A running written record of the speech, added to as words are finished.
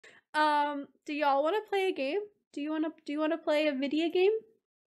Do y'all want to play a game? Do you want to play a video game?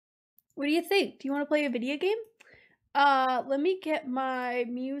 What do you think? Do you want to play a video game? Let me get my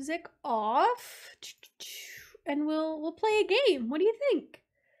music off and we'll play a game. What do you think?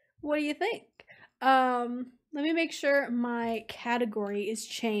 What do you think? Let me make sure my category is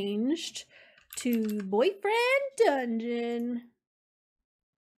changed to Boyfriend Dungeon.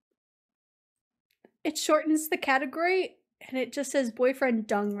 It shortens the category and it just says Boyfriend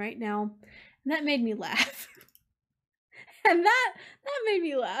Dung right now. And that made me laugh. And that made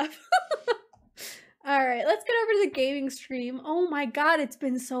me laugh. All right, let's get over to the gaming stream. Oh my god, it's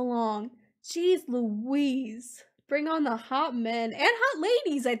been so long. Jeez Louise. Bring on the hot men and hot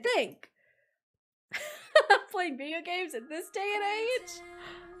ladies, I think. Playing video games at this day and age?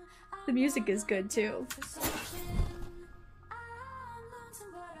 The music is good too.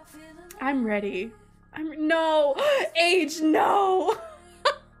 I'm ready. No! Age, no!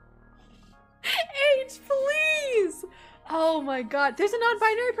 Age, please! Oh my god. There's a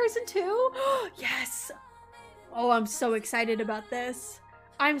non-binary person too? Yes! Oh, I'm so excited about this.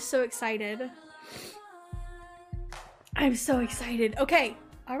 I'm so excited. I'm so excited. Okay,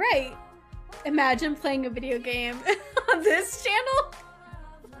 alright. Imagine playing a video game on this channel?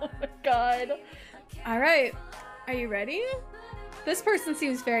 Oh my god. Alright, are you ready? This person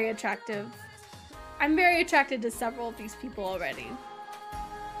seems very attractive. I'm very attracted to several of these people already.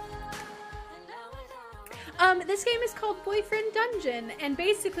 This game is called Boyfriend Dungeon, and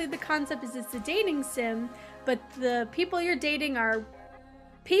basically the concept is it's a dating sim, but the people you're dating are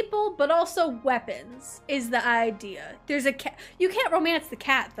people, but also weapons is the idea. There's a cat. You can't romance the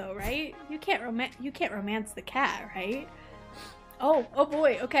cat though, right? You can't romance the cat, right? Oh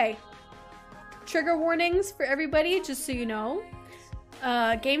boy. Okay. Trigger warnings for everybody, just so you know.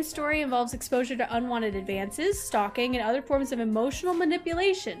 Game story involves exposure to unwanted advances, stalking, and other forms of emotional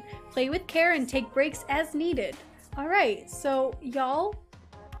manipulation. Play with care and take breaks as needed. Alright, so y'all,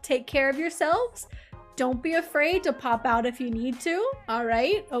 take care of yourselves. Don't be afraid to pop out if you need to.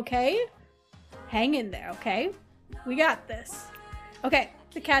 Alright, okay? Hang in there, okay? We got this. Okay,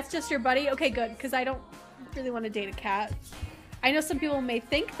 the cat's just your buddy? Okay, good, because I don't really want to date a cat. I know some people may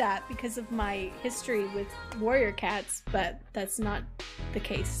think that because of my history with warrior cats, but that's not the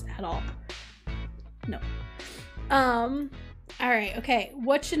case at all. No. Alright, okay.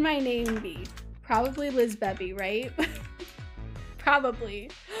 What should my name be? Probably lizbeb, right?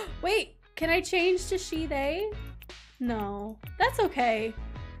 Probably. Wait, can I change to she, they? No. That's okay.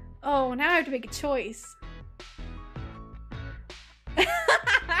 Oh, now I have to make a choice.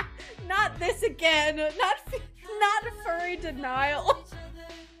 Not this again. Not furry denial.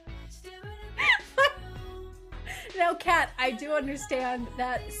 Now, Kat, I do understand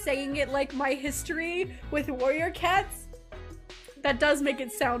that saying it like my history with warrior cats, that does make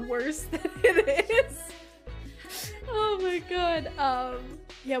it sound worse than it is. Oh my god.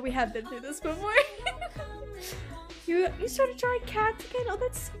 Yeah, we have been through this before. You started drawing cats again? Oh,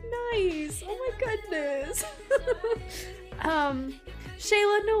 that's so nice. Oh my goodness.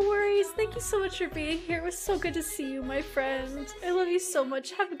 Shayla, no worries. Thank you so much for being here. It was so good to see you, my friend. I love you so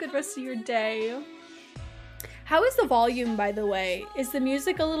much. Have a good rest of your day. How is the volume, by the way? Is the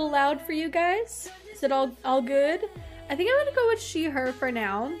music a little loud for you guys? Is it all good? I think I'm gonna go with she, her for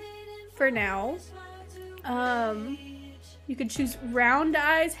now. You could choose round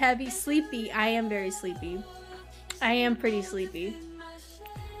eyes, heavy, sleepy. I am very sleepy. I am pretty sleepy.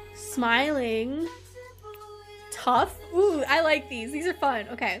 Smiling. Tough. Ooh, I like these. These are fun.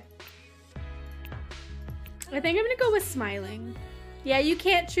 Okay. I think I'm gonna go with smiling. Yeah, you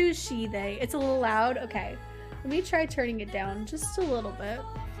can't choose she, they. It's a little loud. Okay. Let me try turning it down just a little bit.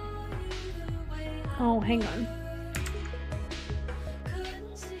 Oh, hang on. Let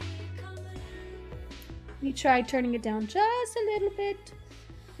me try turning it down just a little bit.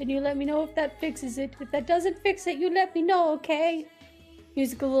 And you let me know if that fixes it. If that doesn't fix it, you let me know, okay?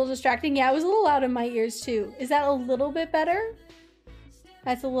 Music a little distracting. Yeah, it was a little loud in my ears too. Is that a little bit better?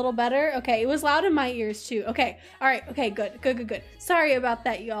 That's a little better? Okay, it was loud in my ears too. Okay, alright, okay, good. Sorry about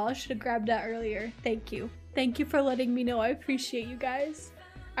that, y'all. I should have grabbed that earlier. Thank you. Thank you for letting me know. I appreciate you guys.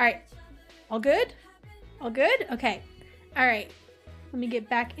 Alright, all good? All good? Okay, alright. Let me get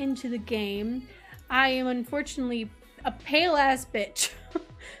back into the game. I am unfortunately a pale-ass bitch.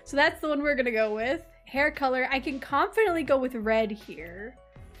 So that's the one we're gonna go with. Hair color, I can confidently go with red here.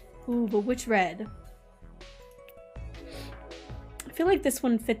 Ooh, but which red? I feel like this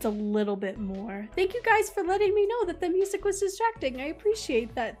one fits a little bit more. Thank you guys for letting me know that the music was distracting. I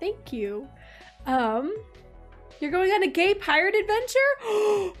appreciate that. Thank you. You're going on a gay pirate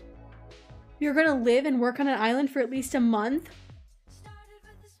adventure? You're gonna live and work on an island for at least a month?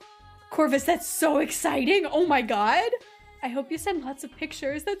 Corvus, that's so exciting. Oh my god. I hope you send lots of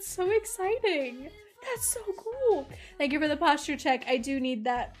pictures. That's so exciting. That's so cool. Thank you for the posture check. I do need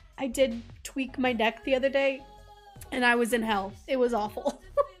that. I did tweak my neck the other day and I was in hell. It was awful.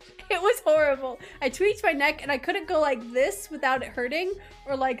 It was horrible. I tweaked my neck and I couldn't go like this without it hurting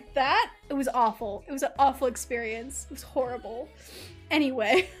or like that. It was awful. It was an awful experience. It was horrible.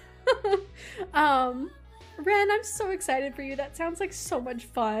 Anyway. Ren, I'm so excited for you. That sounds like so much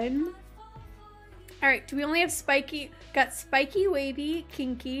fun. All right, do we only have spiky? Got spiky, wavy,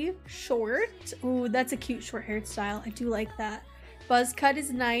 kinky, short. Ooh, that's a cute short hairstyle. I do like that. Buzz cut is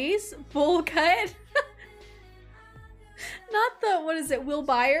nice. Bowl cut. Not the, what is it, Will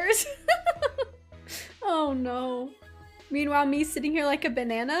Byers? Oh no. Meanwhile, me sitting here like a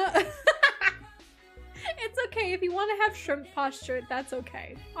banana. It's okay. If you want to have shrimp posture, that's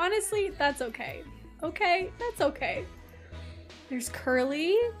okay. Honestly, that's okay. Okay, that's okay. There's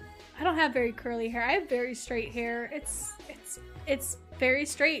curly. I don't have very curly hair. I have very straight hair. It's very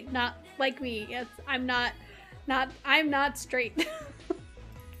straight, not like me. I'm not straight.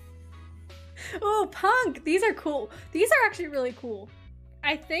 Oh, punk. These are cool. These are actually really cool.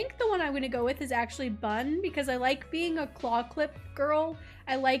 I think the one I'm gonna go with is actually bun because I like being a claw clip girl.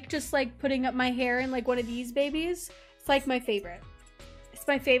 I like just like putting up my hair in like one of these babies. It's like my favorite. It's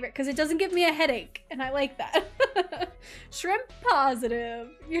my favorite because it doesn't give me a headache and I like that. Shrimp positive.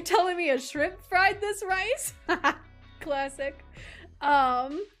 You're telling me a shrimp fried this rice? Classic.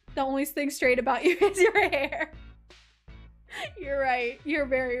 The only thing straight about you is your hair. You're right. You're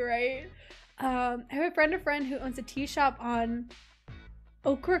very right. I have a friend who owns a tea shop on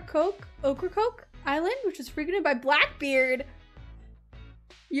Ocracoke Island, which is frequented by Blackbeard. Are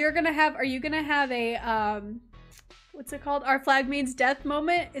you gonna have a, what's it called? Our flag means death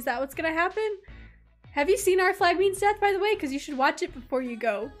moment? Is that what's gonna happen? Have you seen Our Flag Means Death, by the way? Because you should watch it before you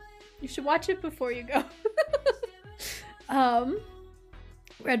go. You should watch it before you go.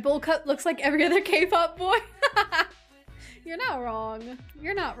 Red Bull cut looks like every other K-pop boy. You're not wrong.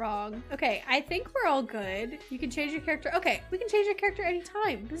 You're not wrong. Okay, I think we're all good. You can change your character. Okay, we can change your character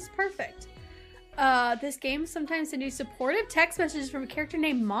anytime. This is perfect. This game sometimes sends you supportive text messages from a character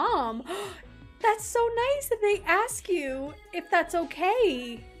named Mom. That's so nice that they ask you if that's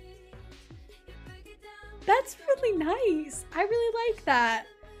okay. That's really nice. I really like that.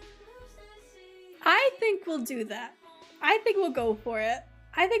 I think we'll do that. I think we'll go for it.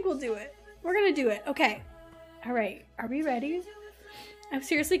 I think we'll do it. We're gonna do it. Okay. All right. Are we ready? I'm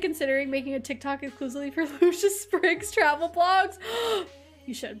seriously considering making a TikTok exclusively for Lucius Spriggs travel blogs.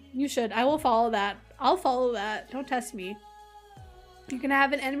 You should. You should. I will follow that. I'll follow that. Don't test me. You're gonna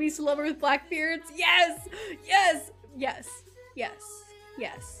have an enemies to lover with Blackbeards? Yes! Yes! Yes. Yes.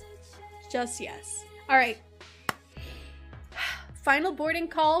 Yes. Just yes. All right. Final boarding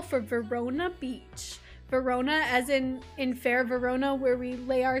call for Verona Beach. Verona as in fair Verona where we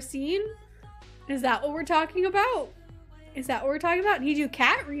lay our scene? Is that what we're talking about? Is that what we're talking about? Need you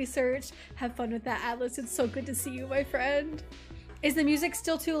cat research. Have fun with that, Atlas. It's so good to see you, my friend. Is the music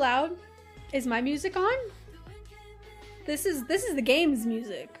still too loud? Is my music on? This is the game's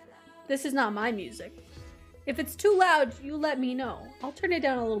music. This is not my music. If it's too loud, you let me know. I'll turn it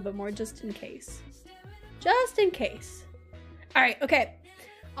down a little bit more just in case. Just in case. All right, okay.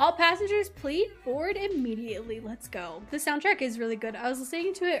 All passengers, please board immediately. Let's go. The soundtrack is really good. I was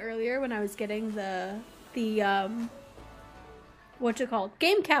listening to it earlier when I was getting the what's it called?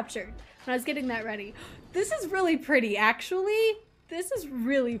 Game captured. When I was getting that ready. This is really pretty, actually. This is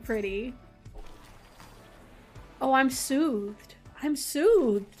really pretty. Oh, I'm soothed. I'm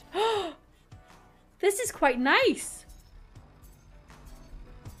soothed. This is quite nice.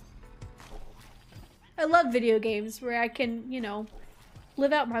 I love video games where I can, you know,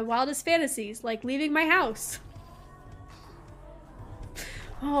 live out my wildest fantasies, like leaving my house.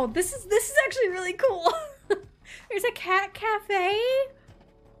 Oh, this is actually really cool. There's a cat cafe.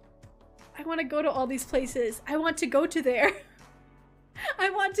 I want to go to all these places. I want to go to there.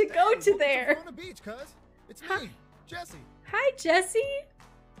 I want to go to there. On the beach, cuz. It's Hi. me, Jesse. Hi, Jesse.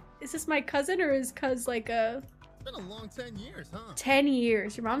 Is this my cousin or is cuz like a... It's been a long 10 years, huh? 10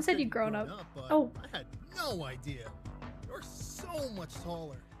 years. Your mom said you'd grown up. But Oh. I had no idea. You're so much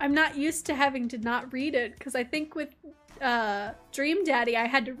taller. I'm not used to having to not read it because I think with Dream Daddy I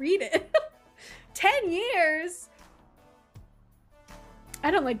had to read it. 10 years. I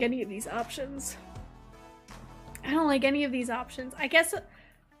don't like any of these options. I don't like any of these options. I guess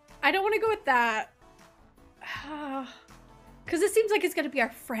I don't want to go with that. Because it seems like it's going to be our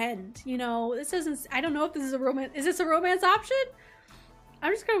friend, you know? This isn't, I don't know if this is a romance. Is this a romance option?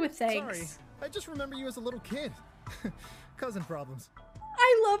 I'm just going with thanks. Sorry, I just remember you as a little kid. Cousin problems.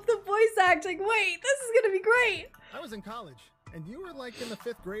 I love the voice acting. Wait, this is gonna be great. I was in college, and you were like in the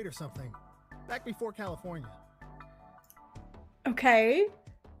 5th grade or something. Back before California. Okay.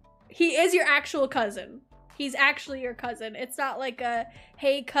 He is your actual cousin. He's actually your cousin. It's not like a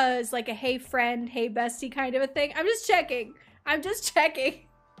hey cuz, like a hey friend, hey bestie kind of a thing. I'm just checking. I'm just checking.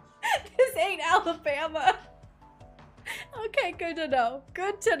 This ain't Alabama. Okay, good to know.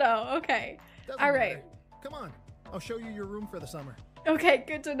 Good to know. Okay. Doesn't All right. matter. Come on. I'll show you your room for the summer. Okay,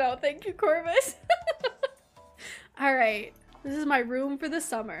 good to know. Thank you, Corvus. All right. This is my room for the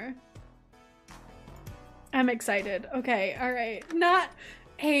summer. I'm excited. Okay, all right. Not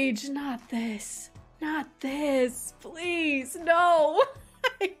age, not this. Not this. Please, no.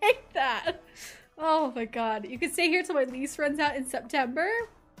 I hate that. Oh my god. You can stay here till my lease runs out in September.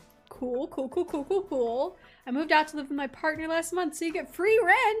 Cool, cool, cool, cool, cool, cool. I moved out to live with my partner last month, so you get free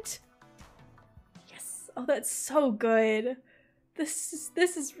rent. Yes. Oh, that's so good. This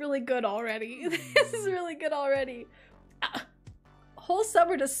is really good already. This is really good already. Whole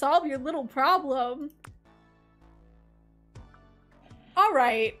summer to solve your little problem. All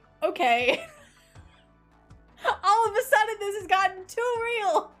right. Okay. All of a sudden, this has gotten too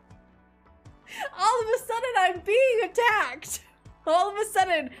real. All of a sudden, I'm being attacked. All of a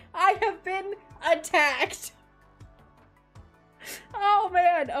sudden, I have been attacked. Oh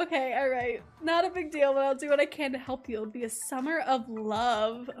man, okay, all right. Not a big deal, but I'll do what I can to help you. It'll be a summer of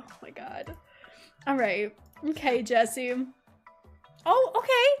love. Oh my god. All right. Okay, Jesse. Oh,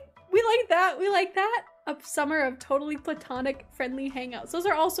 okay. We like that. We like that. A summer of totally platonic, friendly hangouts. Those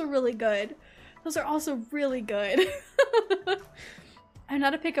are also really good. Those are also really good. I'm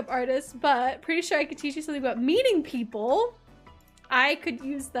not a pickup artist, but pretty sure I could teach you something about meeting people. I could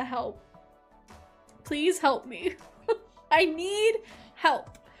use the help. Please help me. I need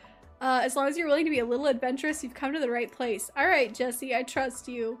help. As long as you're willing to be a little adventurous, you've come to the right place. All right, Jesse, I trust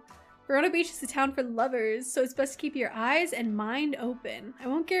you. Verona Beach is a town for lovers, so it's best to keep your eyes and mind open. I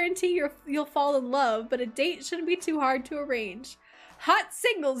won't guarantee you'll fall in love, but a date shouldn't be too hard to arrange. Hot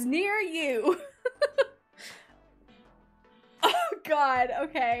singles near you. Oh god,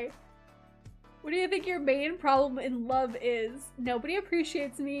 okay. What do you think your main problem in love is? Nobody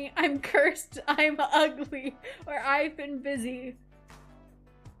appreciates me, I'm cursed, I'm ugly, or I've been busy.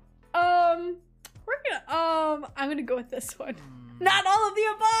 I'm gonna go with this one. Not all of the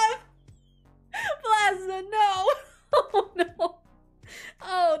above! Plasma, no! Oh no.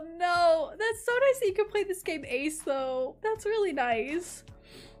 Oh no. That's so nice that you can play this game ace though. That's really nice.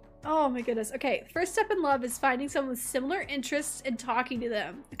 Oh my goodness. Okay, first step in love is finding someone with similar interests and talking to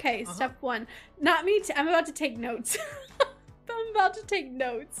them. Okay, step one. Not me, I'm about to take notes. I'm about to take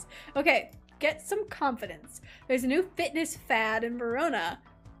notes. Okay, get some confidence. There's a new fitness fad in Verona.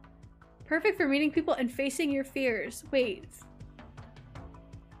 Perfect for meeting people and facing your fears. Wait.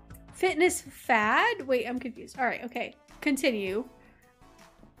 Fitness fad? Wait, I'm confused. All right, okay. Continue.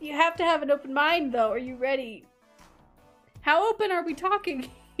 You have to have an open mind though. Are you ready? How open are we talking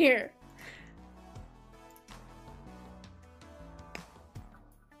here?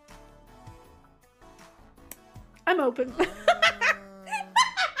 I'm open. This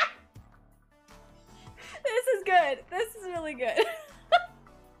is good. This is really good.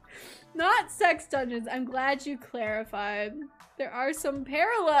 Not sex dungeons. I'm glad you clarified. There are some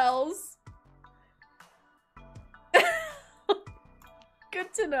parallels.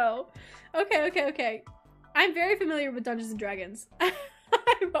 Good to know. Okay, okay, okay. I'm very familiar with Dungeons and Dragons.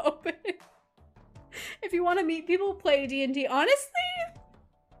 I'm open. If you want to meet people, play D&D. Honestly,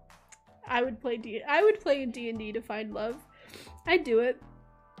 I would play in D&D to find love. I'd do it.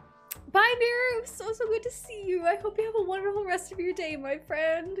 Bye, Mirror. It was so good to see you. I hope you have a wonderful rest of your day, my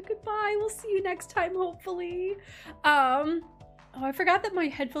friend. Goodbye. We'll see you next time, hopefully. Oh, I forgot that my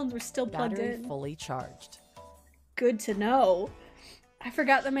headphones were still plugged in. Battery fully charged. Good to know. I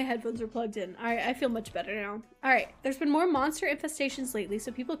forgot that my headphones were plugged in. All right, I feel much better now. All right, there's been more monster infestations lately,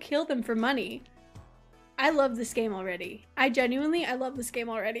 so people kill them for money. I love this game already. I love this game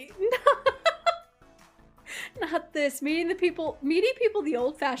already. Not this. Meeting people the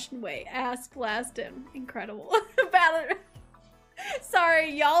old-fashioned way. Ask Blaston. Incredible.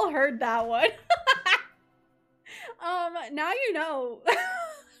 Sorry, y'all heard that one. Now you know.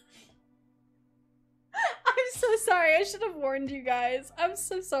 I'm so sorry. I should have warned you guys. I'm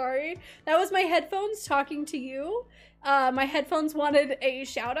so sorry. That was my headphones talking to you. My headphones wanted a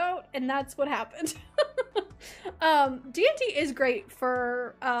shout out, and that's what happened. D&D is great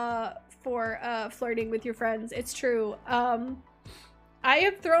for flirting with your friends. It's true. I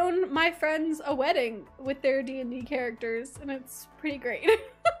have thrown my friends a wedding with their D&D characters, and it's pretty great.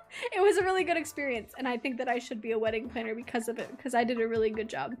 It was a really good experience, and I think that I should be a wedding planner because of it, because I did a really good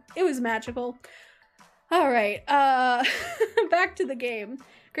job. It was magical. All right, back to the game.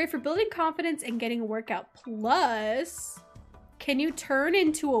 Great for building confidence and getting a workout. Plus, can you turn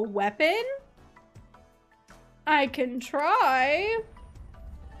into a weapon? I can try.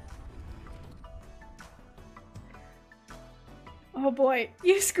 Oh boy,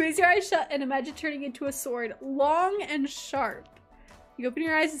 you squeeze your eyes shut and imagine turning into a sword, long and sharp. You open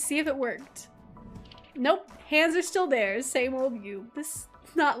your eyes and see if it worked. Nope, hands are still there, same old you. This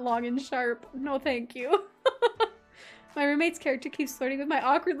is not long and sharp, no thank you. My roommate's character keeps flirting with my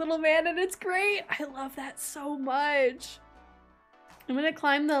awkward little man and it's great. I love that so much. I'm gonna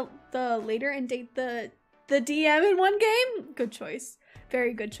climb the ladder and date the DM in one game. Good choice,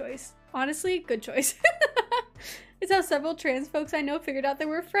 very good choice. Honestly, good choice. It's how several trans folks I know figured out they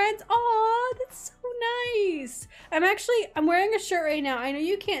were friends. Aw, that's so nice. I'm wearing a shirt right now. I know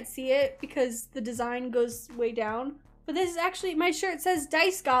you can't see it because the design goes way down, but this is actually, my shirt says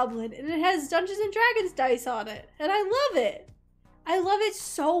Dice Goblin and it has Dungeons and Dragons dice on it. And I love it. I love it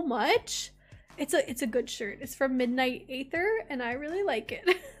so much. It's a good shirt. It's from Midnight Aether and I really like it.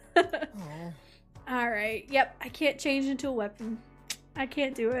 All right. Yep. I can't change into a weapon. I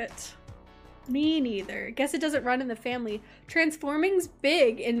can't do it. Me neither. Guess it doesn't run in the family. Transforming's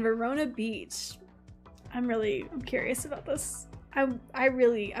big in Verona Beach. I'm curious about this. I'm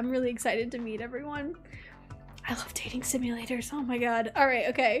really excited to meet everyone. I love dating simulators. Oh my god. All right,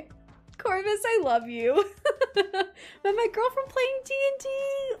 okay. Corvus, I love you. Met my girlfriend playing D&D.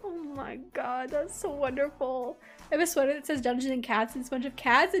 Oh my god, that's so wonderful. I have a sweater that says Dungeons and Cats and it's a bunch of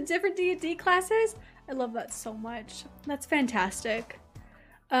cats and different D&D classes. I love that so much. That's fantastic.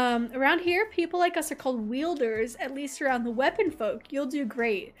 Around here, people like us are called wielders, at least around the weapon folk. You'll do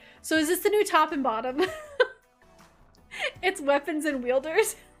great. So is this the new top and bottom? It's weapons and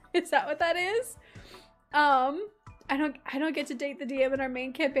wielders? Is that what that is? I don't get to date the DM in our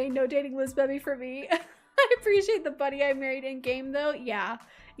main campaign. No dating lizbeb for me. I appreciate the buddy I married in game though. Yeah.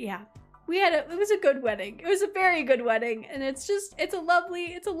 It was a good wedding. It was a very good wedding. And it's a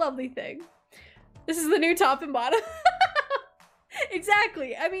lovely thing. This is the new top and bottom.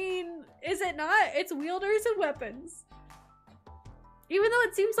 Exactly. I mean, is it not? It's wielders and weapons. Even though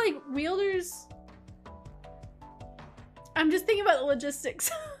it seems like wielders... I'm just thinking about the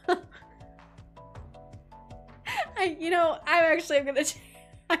logistics. I'm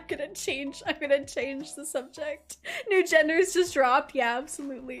gonna change the subject. New genders just dropped. Yeah,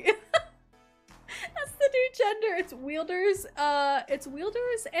 absolutely. That's the new gender. It's wielders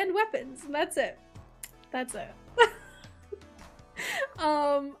and weapons. And that's it.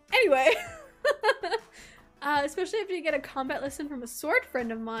 Anyway, especially after you get a combat lesson from a sword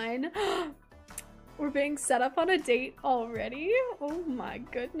friend of mine. We're being set up on a date already? Oh my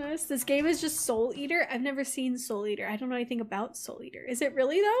goodness. This game is just Soul Eater. I've never seen Soul Eater. I don't know anything about Soul Eater. Is it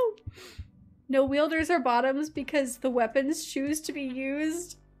really though? No wielders or bottoms because the weapons choose to be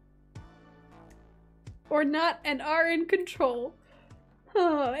used or not and are in control.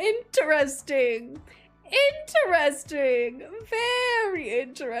 Huh, interesting. Interesting. Very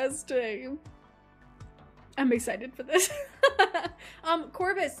interesting. I'm excited for this.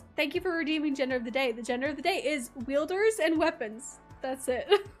 Corvus, thank you for redeeming gender of the day. The gender of the day is wielders and weapons. That's it.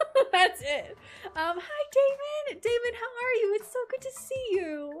 That's it. Hi, Damon. Damon, how are you? It's so good to see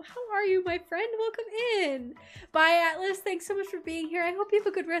you. How are you, my friend? Welcome in. Bye, Atlas. Thanks so much for being here. I hope you have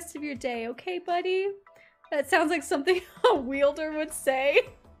a good rest of your day. Okay, buddy? That sounds like something a wielder would say.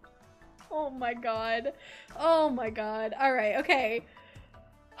 Oh my god. Oh my god. All right, okay.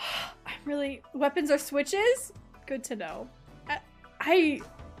 Weapons are switches? Good to know.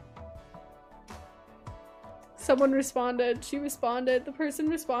 Someone responded. She responded. The person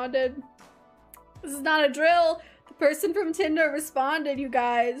responded. This is not a drill. The person from Tinder responded, you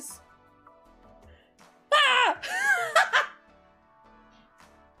guys. Ah!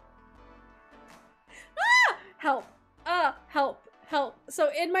 Ah! Help. Help. So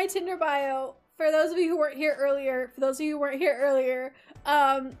in my Tinder bio, for those of you who weren't here earlier,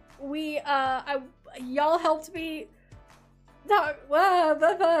 y'all helped me.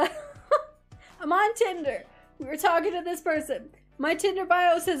 I'm on Tinder. We were talking to this person. My Tinder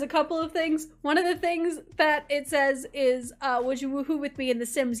bio says a couple of things. One of the things that it says is, would you woohoo with me in The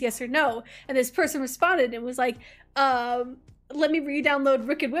Sims, yes or no? And this person responded and was like, let me re-download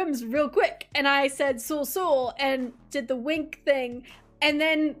Wicked Whims real quick. And I said, soul, and did the wink thing. And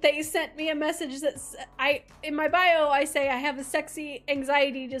then they sent me a message that in my bio, I say I have a sexy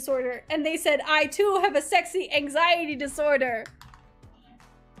anxiety disorder. And they said, I too have a sexy anxiety disorder.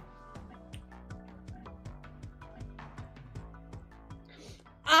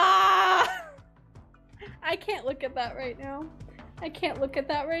 Ah! I can't look at that right now. I can't look at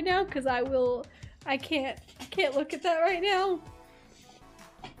that right now because I can't look at that right now.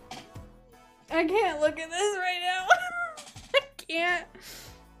 I can't look at this right now. I can't.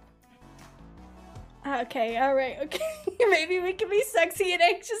 Okay, alright, okay. Maybe we can be sexy and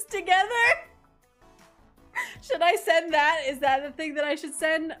anxious together. Should I send that? Is that the thing that I should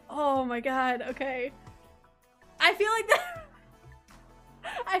send? Oh my god, okay. I feel like that.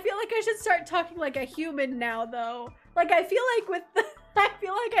 I feel like I should start talking like a human now, though. Like, I feel like with the, I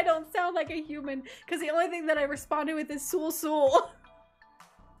feel like I don't sound like a human because the only thing that I responded with is Sul Sul.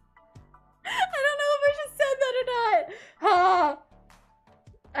 I don't know if I should send that or not. Ah,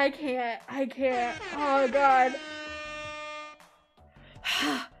 I can't. Oh god.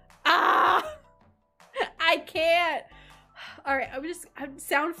 Ah, I can't. All right, I'm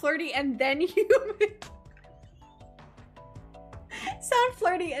sound flirty and then human. Sound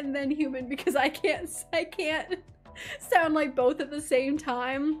flirty and then human because I can't sound like both at the same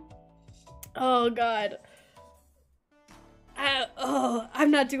time. Oh god.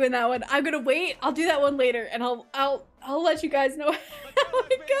 I'm not doing that one. I'm gonna wait. I'll do that one later and I'll let you guys know how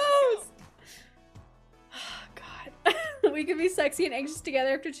it goes. Oh god. We can be sexy and anxious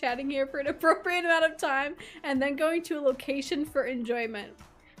together after chatting here for an appropriate amount of time and then going to a location for enjoyment.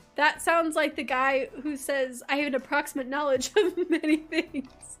 That sounds like the guy who says, I have an approximate knowledge of many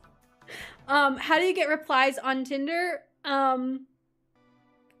things. How do you get replies on Tinder? I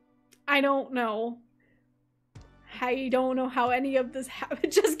don't know. I don't know how any of this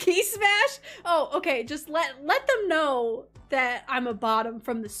happened. Just key smash? Oh, okay. Just let them know that I'm a bottom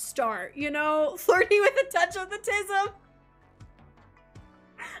from the start, you know? Flirty with a touch of the tism.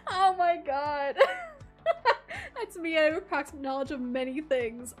 Oh my god. That's me. I have approximate knowledge of many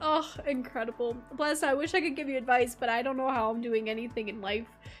things. Oh, incredible. Bless, I wish I could give you advice, but I don't know how I'm doing anything in life.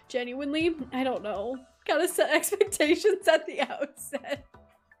 Genuinely, I don't know. Gotta set expectations at the outset.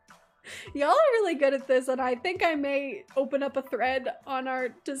 Y'all are really good at this, and I think I may open up a thread on our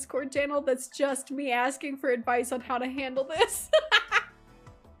Discord channel that's just me asking for advice on how to handle this.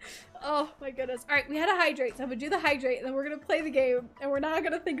 Oh my goodness. Alright, we had to hydrate, so I'm gonna do the hydrate, and then we're gonna play the game, and we're not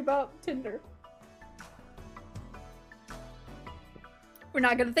gonna think about Tinder. We're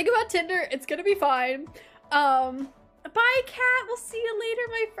not gonna think about Tinder. It's gonna be fine. Bye, Kat. We'll see you later,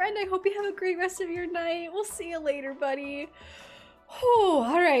 my friend. I hope you have a great rest of your night. We'll see you later, buddy. Oh,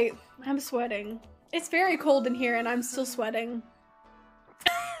 all right. I'm sweating. It's very cold in here, and I'm still sweating.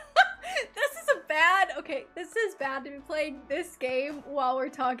 This is bad to be playing this game while we're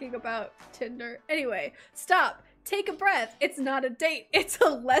talking about Tinder. Anyway, stop. Take a breath. It's not a date. It's a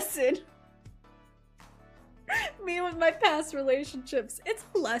lesson. Me with my past relationships. It's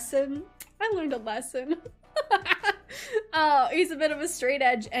a lesson. I learned a lesson. Oh, he's a bit of a straight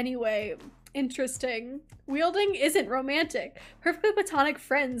edge anyway. Interesting. Wielding isn't romantic. Perfectly platonic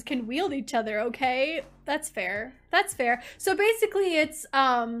friends can wield each other, okay? That's fair. That's fair. So basically it's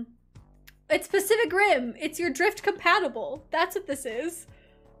Pacific Rim. It's your drift compatible. That's what this is.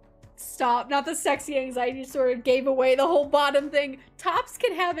 Stop. Not the sexy anxiety sort of gave away the whole bottom thing. Tops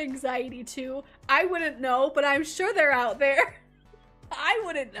can have anxiety too. I wouldn't know, but I'm sure they're out there. I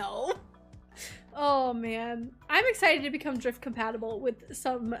wouldn't know. Oh man. I'm excited to become drift compatible with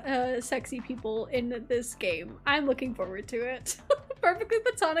some sexy people in this game. I'm looking forward to it. Perfectly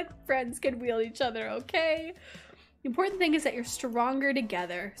platonic friends can wield each other, okay? The important thing is that you're stronger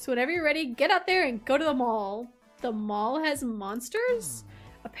together. So whenever you're ready, get out there and go to the mall. The mall has monsters?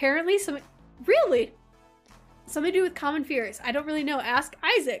 Apparently really? Something to do with common fears. I don't really know. Ask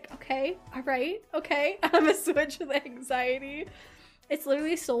Isaac. Okay. All right. Okay. I'm a switch with anxiety. It's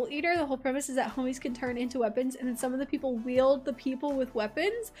literally Soul Eater. The whole premise is that homies can turn into weapons and then some of the people wield the people with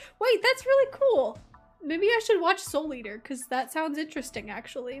weapons. Wait, that's really cool. Maybe I should watch Soul Eater because that sounds interesting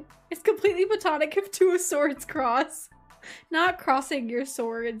actually. It's completely platonic if two swords cross. Not crossing your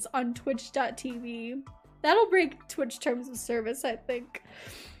swords on twitch.tv. That'll break Twitch terms of service, I think.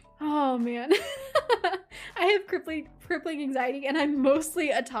 Oh man. I have crippling anxiety and I'm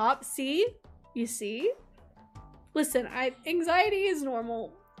mostly a top. See? You see? Listen, anxiety is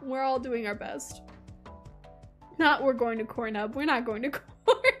normal. We're all doing our best. Not we're going to Cornhub. We're not going to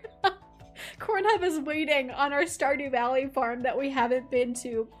Cornhub. Cornhub is waiting on our Stardew Valley farm that we haven't been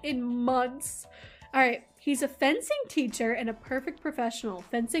to in months. All right, he's a fencing teacher and a perfect professional.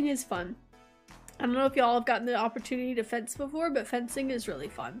 Fencing is fun. I don't know if y'all have gotten the opportunity to fence before, but fencing is really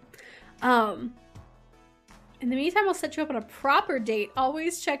fun. In the meantime, I'll set you up on a proper date.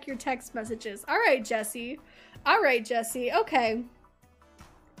 Always check your text messages. All right, Jesse. All right, Jesse. Okay.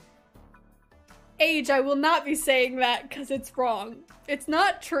 Age, I will not be saying that because it's wrong. It's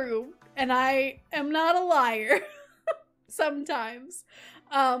not true, and I am not a liar. Sometimes.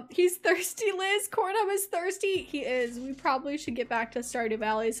 He's thirsty, Liz. Cornhub is thirsty. He is. We probably should get back to Stardew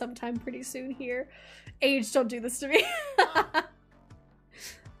Valley sometime pretty soon here. Age, don't do this to me.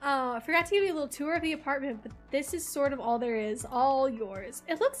 I forgot to give you a little tour of the apartment, but this is sort of all there is. All yours.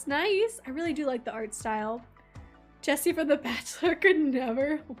 It looks nice. I really do like the art style. Jesse from The Bachelor could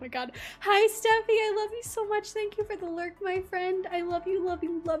never. Oh my god. Hi, Steffi. I love you so much. Thank you for the lurk, my friend. I love you, love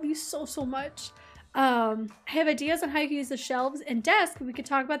you, love you so, so much. I have ideas on how you can use the shelves and desk. We could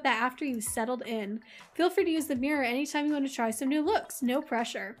talk about that after you've settled in. Feel free to use the mirror anytime you want to try some new looks. No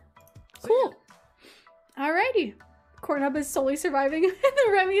pressure. Cool. Alrighty. Cornhub is solely surviving and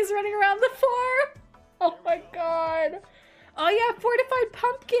the Remy is running around the farm. Oh my god. Oh yeah, fortified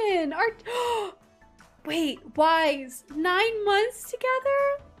pumpkin. Art. Wait, Wise. 9 months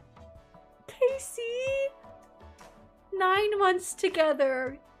together? Casey? 9 months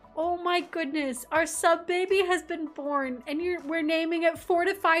together. Oh my goodness. Our sub baby has been born and we're naming it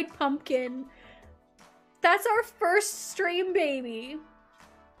Fortified Pumpkin. That's our first stream baby.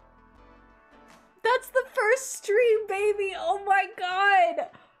 That's the first stream baby. Oh my god.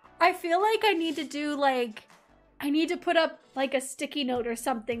 I feel like I need to do like, I need to put up like a sticky note or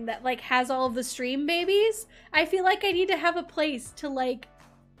something that like has all of the stream babies. I feel like I need to have a place to like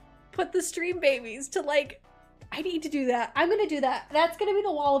put the stream babies to like, I need to do that. I'm gonna do that. That's gonna be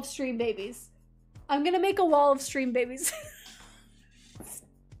the wall of stream babies. I'm gonna make a wall of stream babies.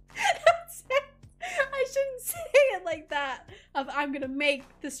 That's it. I shouldn't say it like that. I'm gonna make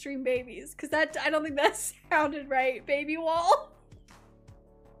the stream babies, because that, I don't think that sounded right. Baby wall.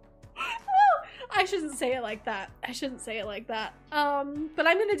 I shouldn't say it like that. I shouldn't say it like that. But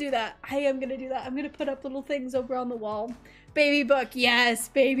I'm gonna do that. I am gonna do that. I'm gonna put up little things over on the wall. Baby book, yes,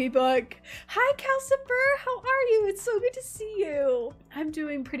 baby book. Hi, Calcifer, how are you? It's so good to see you. I'm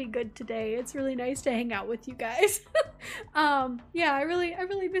doing pretty good today. It's really nice to hang out with you guys. Yeah, I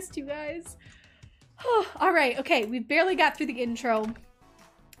really missed you guys. All right, okay, we barely got through the intro.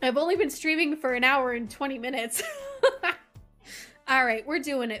 I've only been streaming for an hour and 20 minutes. All right, we're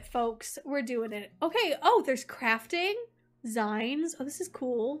doing it, folks. We're doing it. Okay, oh, there's crafting, zines. Oh, this is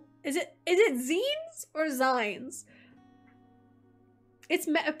cool. Is it zines or zines? It's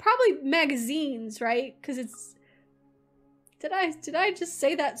probably magazines, right? Because it's, did I just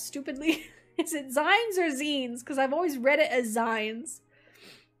say that stupidly? Is it zines or zines? Because I've always read it as zines.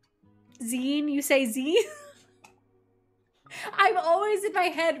 Zine, you say zine? I've always in my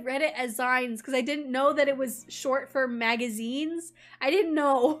head read it as zines because I didn't know that it was short for magazines. I didn't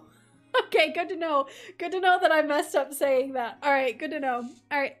know. Okay, good to know. Good to know that I messed up saying that. All right, good to know.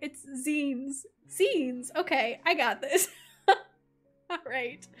 All right, it's zines. Zines. Okay, I got this. All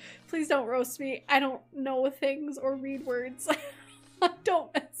right. Please don't roast me. I don't know things or read words. I don't.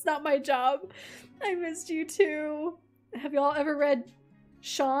 It's not my job. I missed you too. Have y'all ever read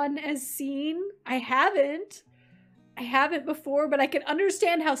Sean as seen? I haven't. I haven't before, but I can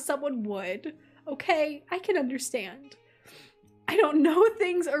understand how someone would. Okay, I can understand. I don't know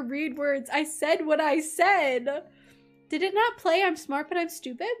things or read words. I said what I said. Did it not play I'm smart but I'm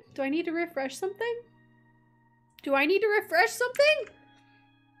stupid? Do I need to refresh something? Do I need to refresh something?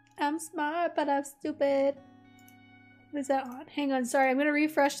 I'm smart but I'm stupid. What is that on? Hang on, sorry. I'm going to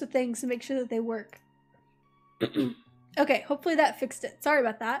refresh the things to make sure that they work. Okay, hopefully that fixed it. Sorry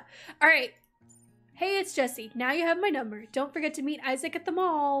about that. All right. Hey, it's Jesse. Now you have my number. Don't forget to meet Isaac at the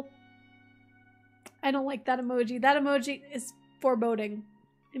mall. I don't like that emoji. That emoji is foreboding.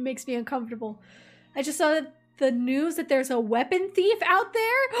 It makes me uncomfortable. I just saw the news that there's a weapon thief out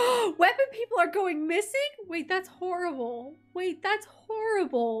there. Weapon people are going missing? Wait, that's horrible. Wait, that's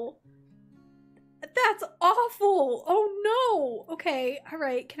horrible. That's awful. Oh no. Okay, all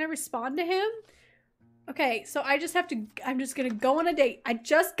right. Can I respond to him? Okay, so I just have to, I'm just gonna go on a date. I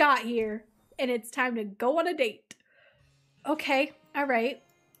just got here. And it's time to go on a date. Okay, all right.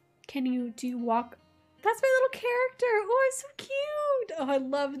 Do you walk? That's my little character. Oh, I'm so cute. Oh, I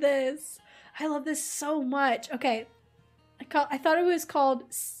love this. I love this so much. Okay, I thought it was called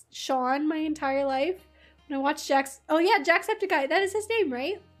Sean my entire life. When I watched Jack's, oh yeah, Jacksepticeye. That is his name,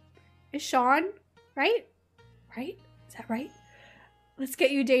 right? Is Sean, right? Right? Is that right? Let's get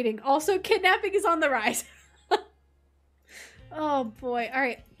you dating. Also, kidnapping is on the rise. Oh boy. All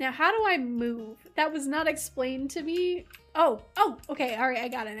right. Now, how do I move? That was not explained to me. Oh, okay. All right. I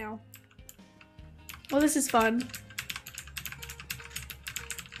got it now. Well, this is fun.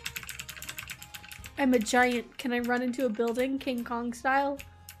 I'm a giant. Can I run into a building King Kong style?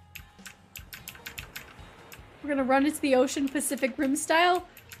 We're gonna run into the ocean Pacific Rim style.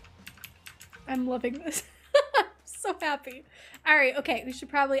 I'm loving this. So happy. All right, okay. I should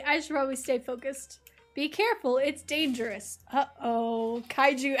probably stay focused. Be careful, it's dangerous. Uh-oh,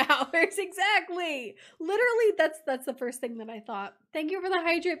 kaiju hours, exactly. Literally, that's the first thing that I thought. Thank you for the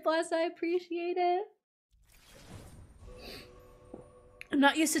hydrate blast, I appreciate it. I'm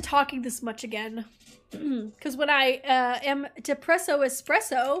not used to talking this much again. Because when I am depresso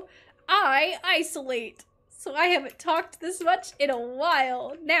espresso, I isolate. So I haven't talked this much in a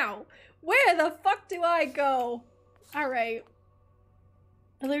while. Now, where the fuck do I go? All right.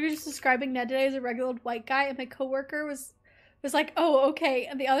 I literally just describing Ned today as a regular white guy, and my coworker was like, "Oh, okay,"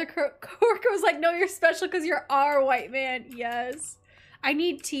 and the other coworker was like, "No, you're special because you're our white man." Yes. I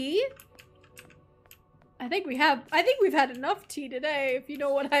need tea. I think we've had enough tea today, if you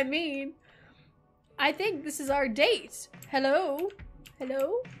know what I mean. I think this is our date. Hello?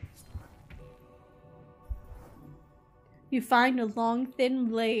 Hello? You find a long, thin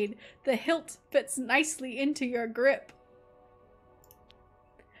blade. The hilt fits nicely into your grip.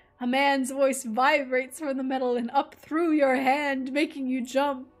 A man's voice vibrates from the metal and up through your hand, making you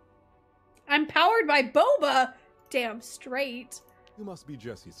jump. I'm powered by boba! Damn straight. You must be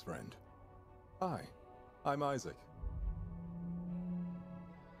Jesse's friend. Hi, I'm Isaac.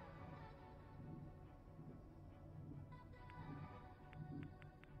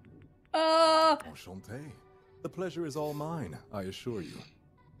 Enchanté. The pleasure is all mine, I assure you.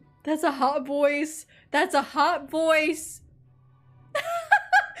 That's a hot voice. That's a hot voice.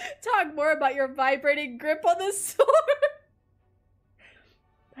 Talk more about your vibrating grip on the sword.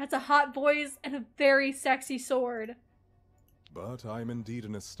 That's a hot voice and a very sexy sword. But I'm indeed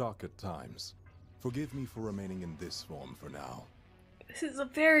in a stock at times. Forgive me for remaining in this form for now. This is a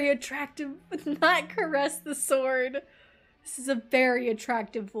very attractive, not caress the sword. This is a very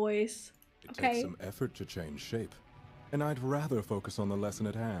attractive voice. It takes some effort to change shape, and I'd rather focus on the lesson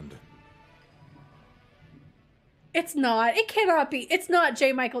at hand. It's not. It cannot be. It's not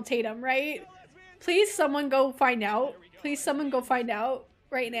J. Michael Tatum, right? Please someone go find out. Please someone go find out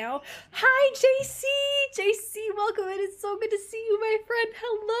right now. Hi, JC! JC, welcome in. It's so good to see you, my friend.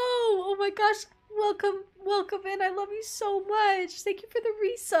 Hello! Oh my gosh. Welcome in. I love you so much. Thank you for the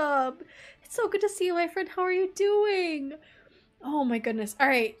resub. It's so good to see you, my friend. How are you doing? Oh my goodness. All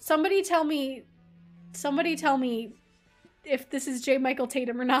right. Somebody tell me if this is J. Michael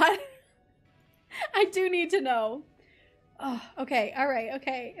Tatum or not. I do need to know. Oh, okay. All right.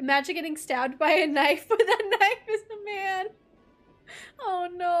 Okay. Imagine getting stabbed by a knife, but that knife is a man. Oh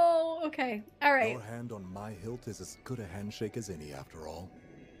no. Okay. All right. Your hand on my hilt is as good a handshake as any, after all.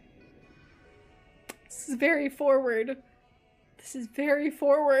 This is very forward. This is very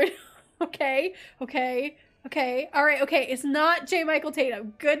forward. Okay. Okay. Okay. All right. Okay. It's not J. Michael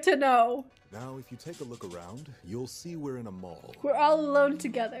Tatum. Good to know. Now, if you take a look around, you'll see we're in a mall. We're all alone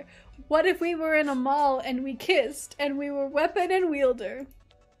together. What if we were in a mall and we kissed and we were weapon and wielder?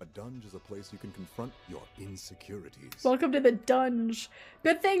 A dunge is a place you can confront your insecurities. Welcome to the dunge.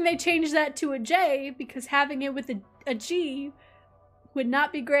 Good thing they changed that to a J, because having it with a G would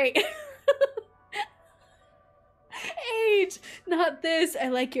not be great. Age, not this. I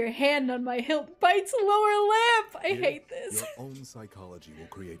like your hand on my hilt. Bites lower lip. I hate this. Your own psychology will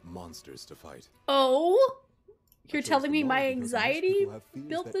create monsters to fight. Oh? You're telling me my anxiety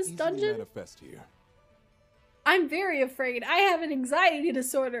built this dungeon? Manifest here. I'm very afraid. I have an anxiety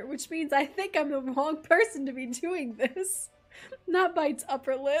disorder, which means I think I'm the wrong person to be doing this. Not Bite's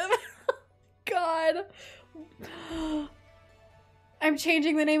upper lip. God. I'm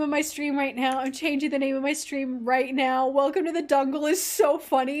changing the name of my stream right now. I'm changing the name of my stream right now. Welcome to the Dungle is so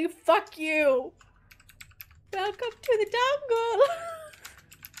funny. Fuck you. Welcome to the Dungle.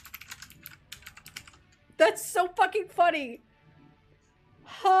 That's so fucking funny.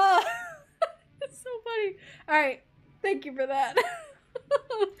 Huh. It's so funny. Alright. Thank you for that.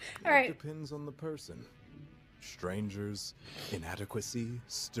 Alright. It depends on the person. Strangers, inadequacy,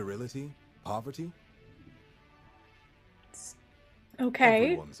 sterility, poverty. Okay.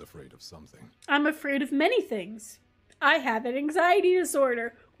 Everyone's afraid of something. I'm afraid of many things. I have an anxiety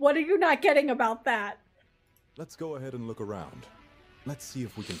disorder. What are you not getting about that? Let's go ahead and look around. Let's see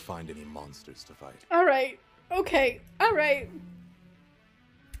if we can find any monsters to fight. Alright. Okay. Alright.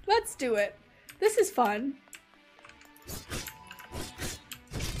 Let's do it. This is fun.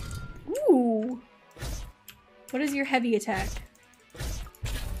 Ooh. What is your heavy attack?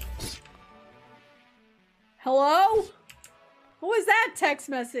 Hello? What was that text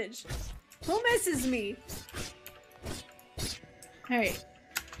message? Who misses me? Alright.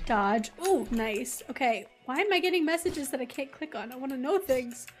 Dodge. Ooh, nice. Okay. Why am I getting messages that I can't click on? I want to know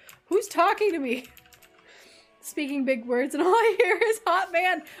things. Who's talking to me? Speaking big words and all I hear is hot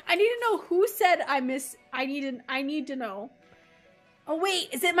man. I need to know who said I need to know. Oh wait,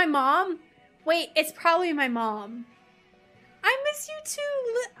 is it my mom? Wait, it's probably my mom. I miss you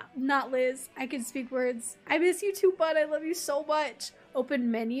too, not Liz. I can speak words. I miss you too, bud. I love you so much. Open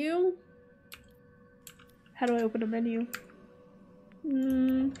menu. How do I open a menu?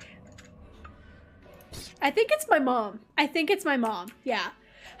 I think it's my mom. I think it's my mom. Yeah.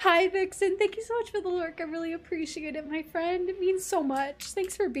 Hi, Vixen. Thank you so much for the lurk. I really appreciate it, my friend. It means so much.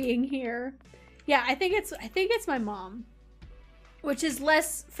 Thanks for being here. Yeah, I think it's my mom. Which is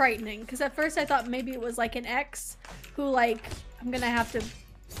less frightening, because at first I thought maybe it was like an ex who, like, I'm gonna have to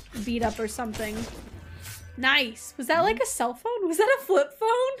beat up or something. Nice. Was that like a cell phone? Was that a flip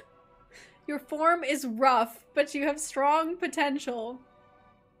phone? Your form is rough, but you have strong potential.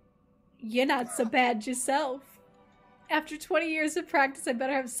 You're not so bad yourself. After 20 years of practice, I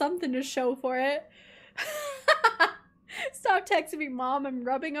better have something to show for it. Stop texting me, Mom. I'm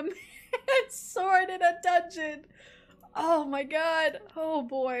rubbing a man's sword in a dungeon. Oh my god. Oh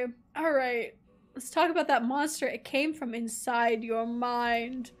boy. Alright. Let's talk about that monster. It came from inside your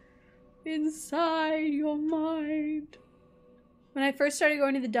mind. Inside your mind. When I first started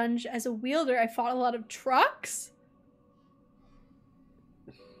going to the dungeon as a wielder, I fought a lot of trucks.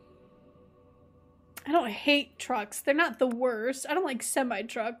 I don't hate trucks. They're not the worst. I don't like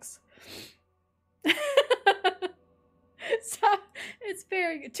semi-trucks. Stop. It's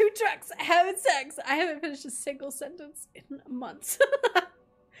very good. 2 trucks having sex. I haven't finished a single sentence in months.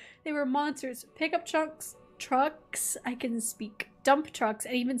 They were monsters. Pickup trucks, I can speak. Dump trucks,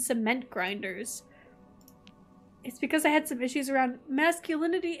 and even cement grinders. It's because I had some issues around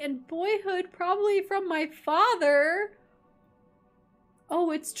masculinity and boyhood, probably from my father. Oh,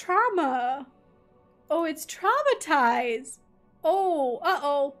 it's trauma. Oh, it's traumatized. Oh,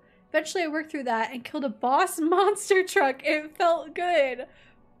 uh-oh. Eventually I worked through that and killed a boss monster truck. It felt good.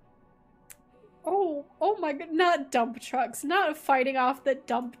 Oh my god. Not dump trucks. Not fighting off the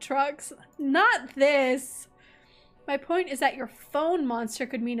dump trucks. Not this. My point is that your phone monster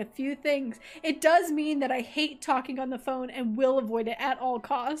could mean a few things. It does mean that I hate talking on the phone and will avoid it at all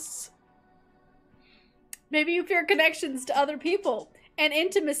costs. Maybe you fear connections to other people and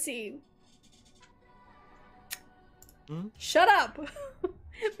intimacy. Shut up.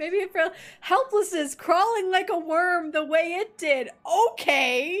 Maybe you feel helplessness, crawling like a worm the way it did.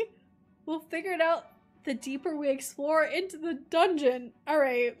 Okay. We'll figure it out the deeper we explore into the dungeon.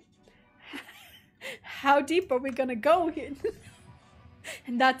 Alright. How deep are we gonna go here?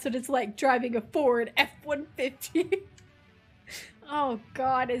 And that's what it's like driving a Ford F-150. Oh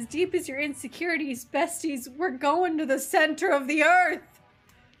god, as deep as your insecurities, besties, we're going to the center of the earth.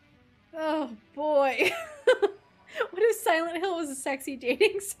 Oh boy. What if Silent Hill was a sexy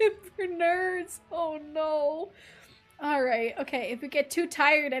dating sim for nerds? Oh no. Alright, okay, if we get too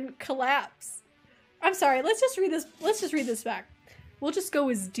tired and collapse. I'm sorry, let's just read this back. We'll just go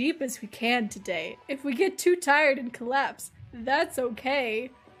as deep as we can today. If we get too tired and collapse, that's okay.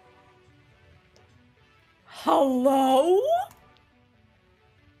 Hello?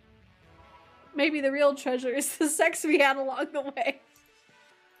 Maybe the real treasure is the sex we had along the way.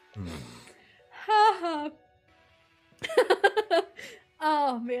 Haha.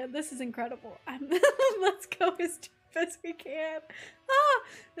 Oh man, this is incredible. Let's go as deep as we can.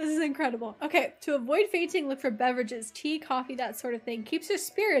 This is incredible. Okay, to avoid fainting, look for beverages, tea, coffee, that sort of thing. Keeps your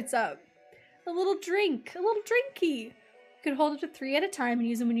spirits up. A little drink, a little drinky. You can hold up to 3 at a time and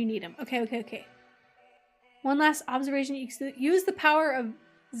use them when you need them. Okay. One last observation. You can use the power of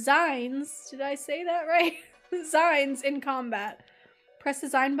Zines. Did I say that right? Zines in combat. Press the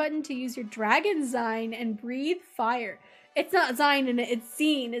Zine button to use your dragon Zine and breathe fire. It's not Zine in it, it's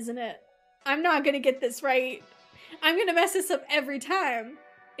Zine, isn't it? I'm not gonna get this right. I'm gonna mess this up every time.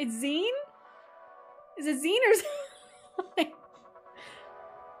 It's Zine? Is it Zine or Zine?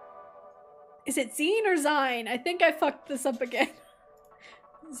 Is it Zine or Zine? I think I fucked this up again.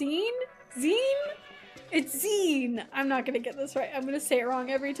 Zine? Zine? It's Zine. I'm not gonna get this right. I'm gonna say it wrong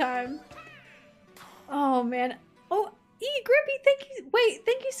every time. Oh man. Oh, Grippy, thank you. Wait,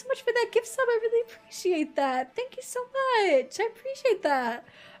 thank you so much for that gift sub. I really appreciate that. Thank you so much. I appreciate that.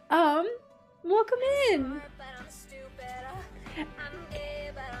 Welcome in.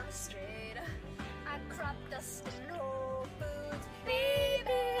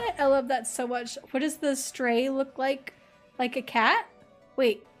 I love that so much. What does the stray look like? Like a cat?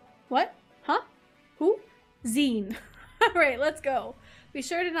 Wait, what? Huh? Who? Zine. Alright, let's go. Be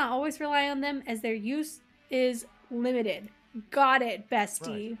sure to not always rely on them as their use is limited. Got it,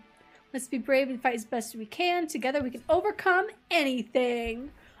 bestie. Right. Let's be brave and fight as best we can. Together we can overcome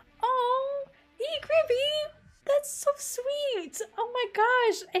anything. Oh, Grippy. That's so sweet. Oh my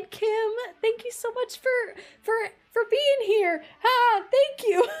gosh. And Kim, thank you so much for being here. Ah, thank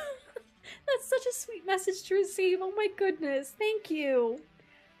you. That's such a sweet message to receive. Oh my goodness. Thank you.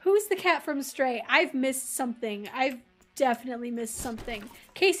 Who's the cat from Stray? I've missed something. I've definitely missed something.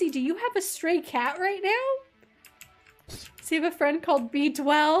 Casey, do you have a stray cat right now? Does he have a friend called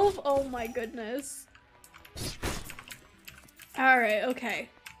B12? Oh my goodness. Alright, okay.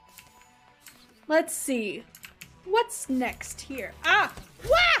 Let's see. What's next here? Ah!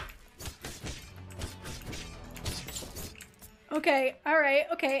 Wah! Okay, alright,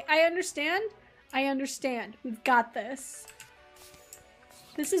 okay. I understand. I understand. We've got this.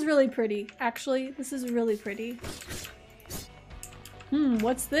 This is really pretty. Actually, this is really pretty.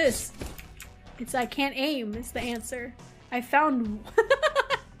 What's this? It's I can't aim is the answer. I found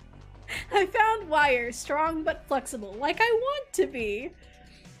I found wire, strong but flexible, like I want to be.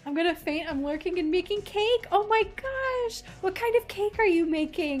 I'm gonna faint. I'm lurking and making cake. Oh my gosh. What kind of cake are you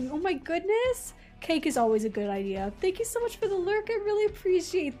making? Oh my goodness. Cake is always a good idea. Thank you so much for the lurk. I really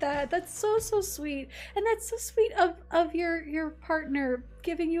appreciate that. That's so sweet. And that's so sweet of your partner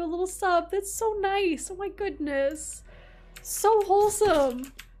giving you a little sub. That's so nice. Oh my goodness. So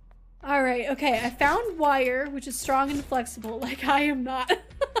wholesome. All right. Okay. I found wire, which is strong and flexible, like I am not.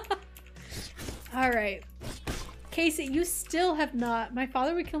 All right. Casey, you still have not. My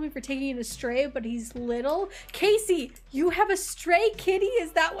father would kill me for taking a stray, but he's little. Casey, you have a stray kitty?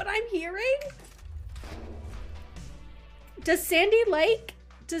 Is that what I'm hearing? Does Sandy like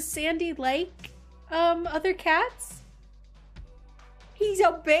other cats? He's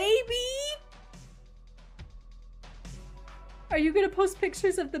a baby? Are you gonna post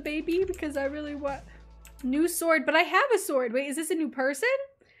pictures of the baby? Because I really want new sword, but I have a sword. Wait, is this a new person?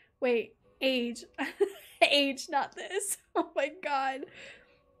 Wait, age. Age, not this. Oh my god.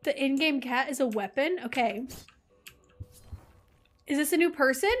 The in-game cat is a weapon? Okay. Is this a new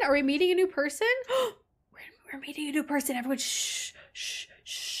person? Are we meeting a new person? We're meeting a new person. Everyone shh, shh,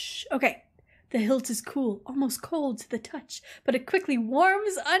 shh. Okay. The hilt is cool, almost cold to the touch, but it quickly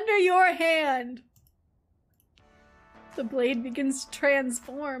warms under your hand. The blade begins to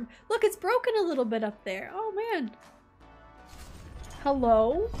transform. Look, it's broken a little bit up there. Oh man.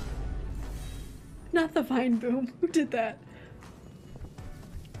 Hello? Not the vine boom. Who did that?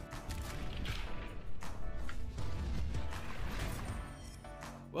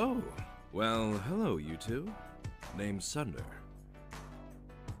 Whoa. Well, hello, you two. Name's Sunder.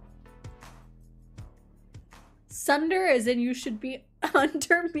 Sunder as in you should be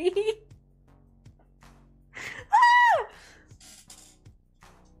under me? Ah!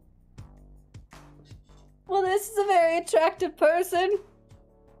 Well, this is a very attractive person.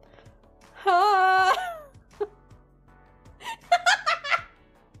 Ha!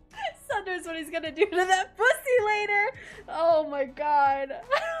 Sunder's what he's gonna do to that pussy later. Oh my god.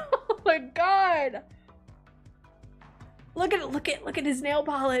 Oh my god. Look at his nail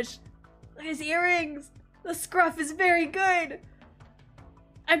polish. Look at his earrings. The scruff is very good.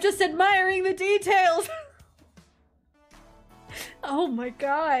 I'm just admiring the details. Oh my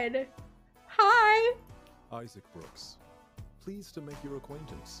god. Hi. Isaac Brooks. Pleased to make your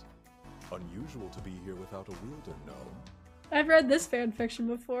acquaintance. Unusual to be here without a wielder, no? I've read this fan fiction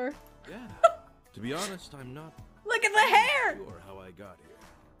before. Yeah. To be honest, I'm not Look at the hair! sure how I got here.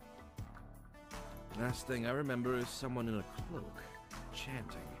 Last thing I remember is someone in a cloak,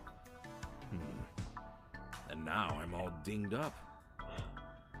 chanting. And now I'm all dinged up.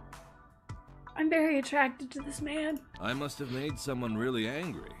 I'm very attracted to this man. I must have made someone really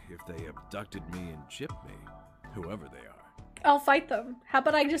angry if they abducted me and chipped me, whoever they are. I'll fight them. How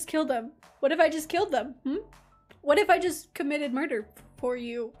about I just kill them? What if I just killed them? What if I just committed murder for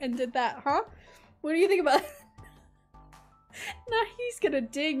you and did that, huh? What do you think about Now he's gonna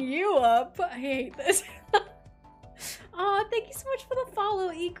ding you up. I hate this. Aw, thank you so much for the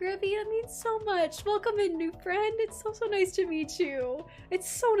follow, E-Griffy. That means so much. Welcome in, new friend. It's so nice to meet you. It's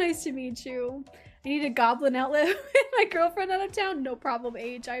so nice to meet you. I need a goblin outlet with my girlfriend out of town. No problem,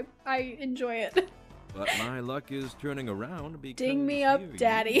 Age. I enjoy it. But my luck is turning around because Ding me up, here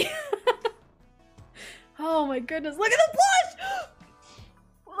daddy. Oh my goodness. Look at the blush!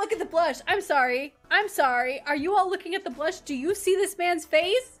 Look at the blush. I'm sorry. I'm sorry. Are you all looking at the blush? Do you see this man's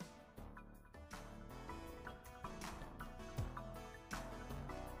face?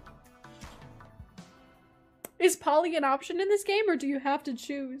 Is Polly an option in this game, or do you have to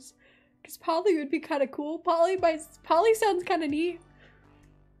choose? Because Polly would be kind of cool. Polly sounds kind of neat.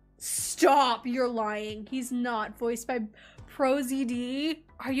 Stop! You're lying. He's not voiced by ProZD.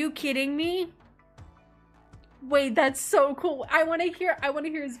 Are you kidding me? Wait, that's so cool. I want to hear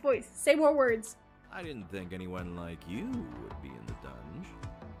his voice. Say more words. I didn't think anyone like you would be in the dungeon.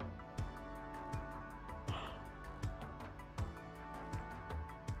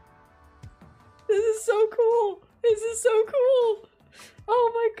 This is so cool. This is so cool.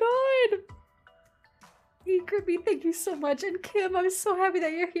 Oh my god. Grippy, thank you so much. And Kim, I'm so happy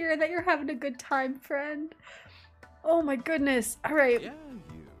that you're here and that you're having a good time, friend. Oh my goodness. All right. Yeah,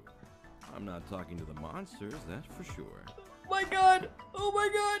 you. I'm not talking to the monsters, that's for sure. Oh my god. Oh my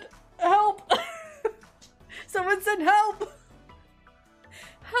god. Help. Someone said help.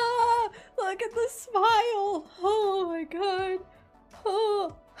 Ah, look at the smile. Oh my god.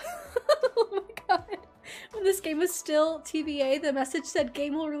 Oh. Oh my god. When this game was still TVA, the message said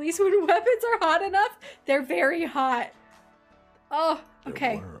game will release when weapons are hot enough. They're very hot. Oh,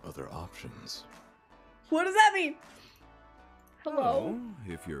 okay. There were other options. What does that mean? Hello? Oh,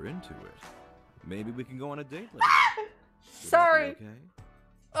 if you're into it, maybe we can go on a date later. Would that be Sorry. okay?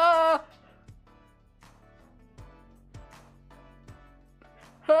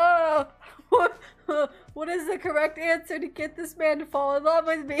 What is the correct answer to get this man to fall in love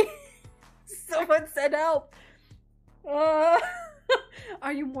with me? Someone said help.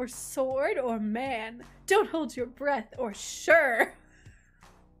 Are you more sword or man? Don't hold your breath or sure.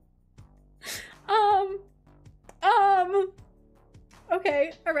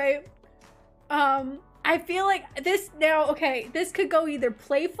 Okay, alright. I feel like this now, okay, this could go either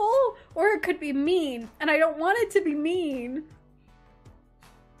playful or it could be mean, and I don't want it to be mean.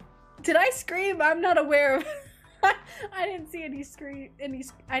 Did I scream? I'm not aware of. I didn't see any scream.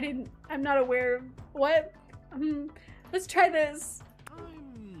 I'm not aware of what. Let's try this.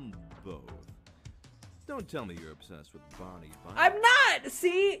 I'm both. Don't tell me you're obsessed with Bonnie. I'm not.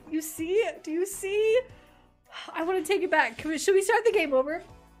 See? You see? Do you see? I want to take it back. Should we start the game over?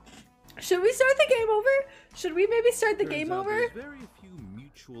 Should we start the game over? Should we maybe start the game over? There's very few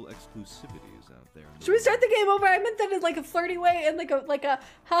mutual exclusivities out there. Should we start the game over? I meant that in like a flirty way and like a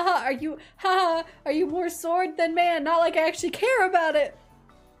haha, are you more sword than man? Not like I actually care about it.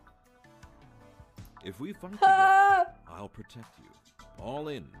 If we fight together, I'll protect you. All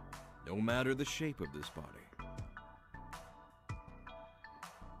in, no matter the shape of this body.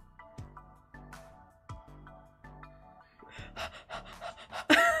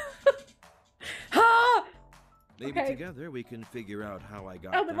 Maybe together we can figure out how I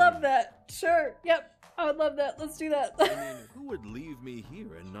got I would love that. Sure. Yep. I would love that. Let's do that. I mean, who would leave me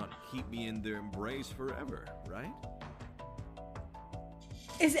here and not keep me in their embrace forever, right?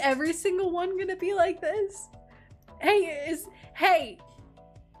 Is every single one gonna be like this? Hey,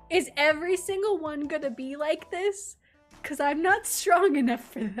 is every single one gonna be like this? Cause I'm not strong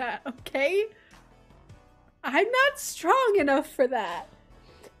enough for that, okay? I'm not strong enough for that.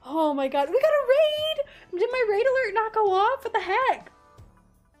 Oh my god, we got a raid! Did my raid alert not go off? What the heck?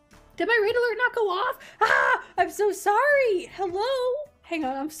 Did my raid alert not go off? Ah! I'm so sorry! Hello? Hang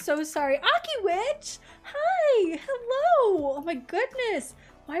on, I'm so sorry. Aki Witch! Hi! Hello! Oh my goodness!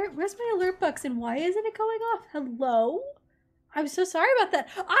 Where's my alert box and why isn't it going off? Hello? I'm so sorry about that.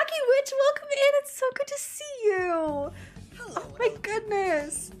 Aki Witch, welcome in! It's so good to see you! Hello, oh my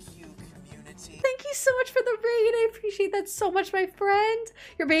goodness! Thank you so much for the raid. I appreciate that so much, my friend.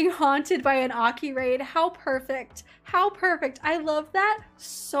 You're being haunted by an Aki raid. How perfect. How perfect. I love that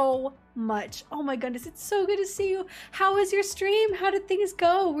so much. Oh my goodness. It's so good to see you. How was your stream? How did things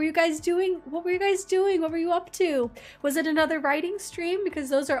go? Were you guys doing? What were you guys doing? What were you up to? Was it another writing stream? Because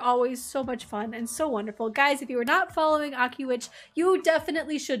those are always so much fun and so wonderful. Guys, if you are not following Aki Witch, you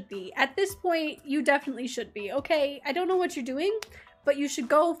definitely should be. At this point, you definitely should be. Okay? I don't know what you're doing, but you should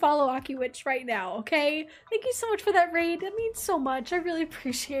go follow Aki Witch right now, okay? Thank you so much for that raid. That means so much. I really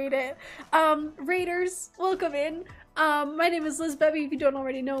appreciate it. Raiders, welcome in. My name is lizbeb, if you don't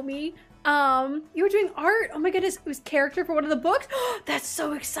already know me. You were doing art. Oh my goodness, it was character for one of the books. That's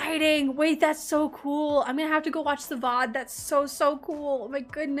so exciting. Wait, that's so cool. I'm gonna have to go watch the VOD. That's so cool. Oh my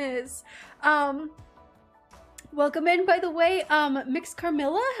goodness. Welcome in, by the way, Mixed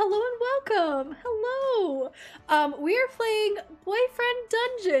Carmilla. Hello and welcome. Hello. We are playing Boyfriend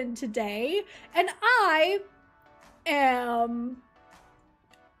Dungeon today, and I am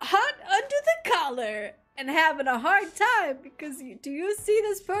hot under the collar and having a hard time because do you see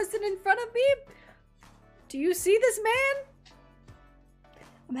this person in front of me? Do you see this man?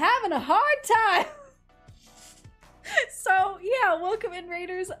 I'm having a hard time. So yeah, welcome in,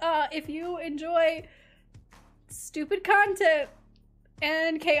 Raiders. If you enjoy stupid content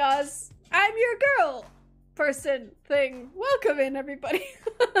and chaos, I'm your girl person thing. Welcome in, everybody.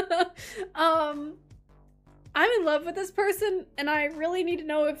 I'm in love with this person, and I really need to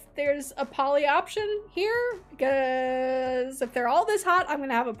know if there's a poly option here, because if they're all this hot, I'm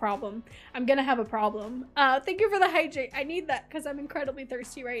gonna have a problem. I'm gonna have a problem. Thank you for the hydrate. I need that because I'm incredibly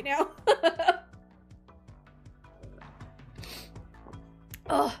thirsty right now.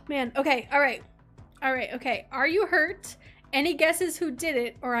 Oh, man. Okay, all right. All right, okay. Are you hurt? Any guesses who did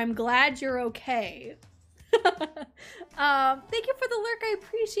it, or I'm glad you're okay? Thank you for the lurk. I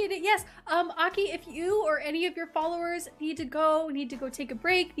appreciate it. Yes, Aki, if you or any of your followers need to go take a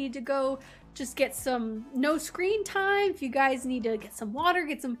break, need to go just get some no screen time, if you guys need to get some water,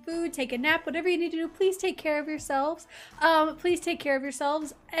 get some food, take a nap, whatever you need to do, please take care of yourselves. Please take care of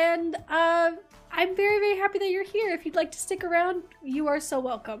yourselves. And I'm very, very happy that you're here. If you'd like to stick around, you are so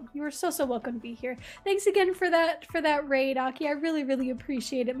welcome. You are so, so welcome to be here. Thanks again for that raid, Aki. I really, really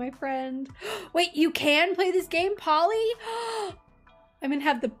appreciate it, my friend. Wait, you can play this game, Polly? I'm gonna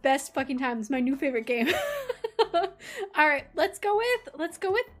have the best fucking time. It's my new favorite game. All right, let's go with,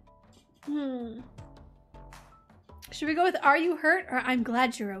 should we go with Are You Hurt or I'm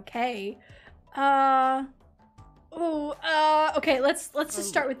Glad You're Okay? Okay, let's just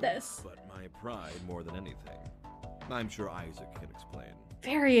start with this. But my pride more than anything. I'm sure Isaac can explain.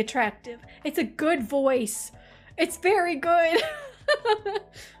 Very attractive. It's a good voice. It's very good.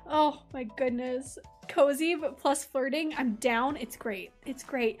 Oh my goodness. Cozy but plus flirting. I'm down. It's great. It's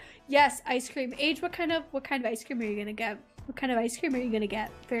great. Yes, ice cream. Age, what kind of ice cream are you gonna get? What kind of ice cream are you gonna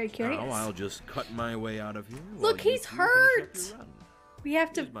get? Very curious. Now I'll just cut my way out of here. Look, he's hurt. We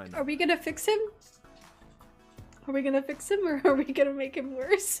have to. Are we gonna fix him? Are we gonna fix him or are we gonna make him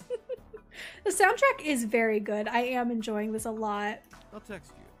worse? The soundtrack is very good. I am enjoying this a lot. I'll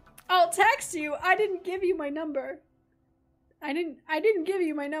text you. I'll text you. I didn't give you my number. I didn't give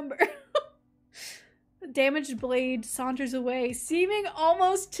you my number. The damaged blade saunters away, seeming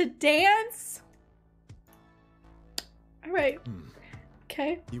almost to dance. All right.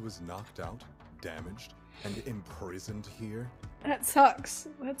 Okay. He was knocked out, damaged, and imprisoned here. That sucks.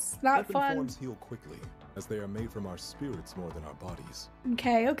 That's not Weapon fun. forms heal quickly, as they are made from our spirits more than our bodies.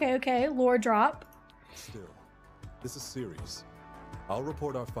 Okay. Lore drop. Still, this is serious. I'll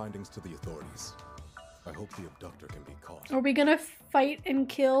report our findings to the authorities. I hope the abductor can be caught. Are we gonna fight and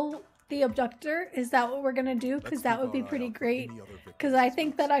kill the abductor? Is that what we're gonna do? Because that would be pretty great. Because I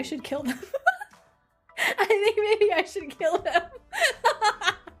think that I should kill them. I think maybe I should kill them.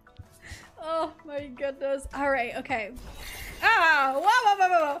 Oh my goodness. Alright, okay. Ah!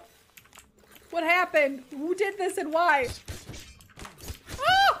 Whoa. What happened? Who did this and why?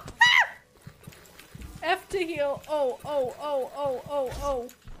 Oh! Ah! F to heal. Oh.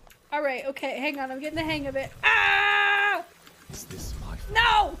 Alright, okay, hang on. I'm getting the hang of it. Ah! Is this my fault?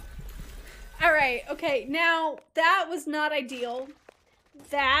 No! Alright, okay. Now, that was not ideal.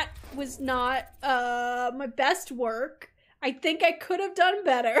 That was not my best work. I think I could have done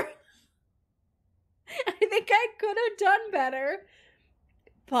better.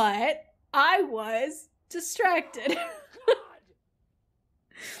 But I was distracted.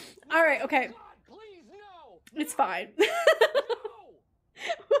 All right, okay. Please, no. It's fine. No.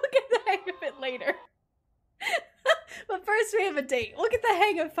 We'll get the hang of it later. But first we have a date. We'll get the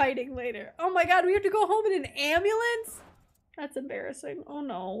hang of fighting later. Oh my god, we have to go home in an ambulance? That's embarrassing. Oh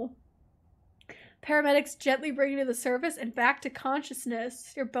no. Paramedics gently bring you to the surface and back to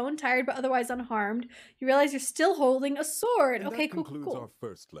consciousness. You're bone tired but otherwise unharmed. You realize you're still holding a sword. And Okay, that cool. concludes our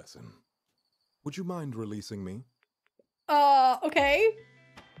first lesson. Would you mind releasing me? Okay.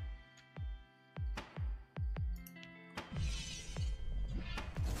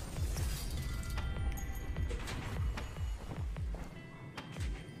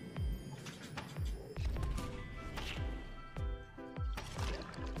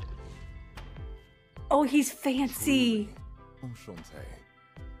 Oh, he's fancy. Enchanté.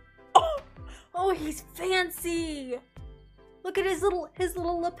 Oh, he's fancy. Look at his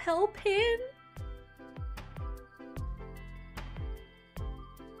little lapel pin.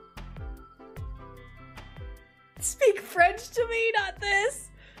 Speak French to me, not this.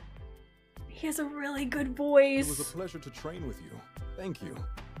 He has a really good voice. It was a pleasure to train with you. Thank you.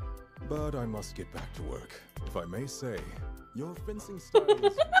 But I must get back to work. If I may say, your fencing style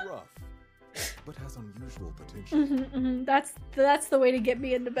is rough, but has unusual potential. That's the way to get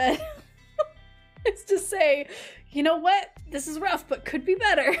me into bed. It's to say, you know what? This is rough, but could be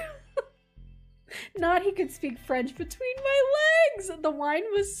better. Not he could speak French between my legs. The wine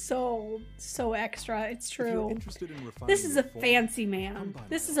was so extra. It's If you're true. interested in refining This is your a form, fancy man. come by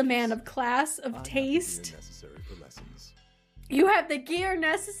This my is a man office. of class, I of have the taste. gear necessary for lessons. You have the gear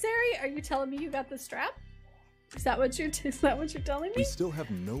necessary? Are you telling me you got the strap? Is that what you're telling me? We still have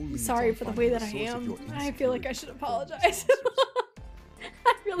no leads Sorry on for the finding way that I source of am. your I feel like I insecurity should from apologize. these monsters.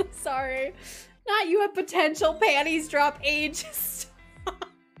 I'm really sorry. Not you, a potential panties drop age.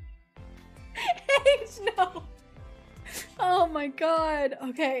 Age, no. Oh my god.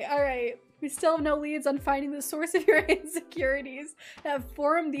 Okay, alright. We still have no leads on finding the source of your insecurities that have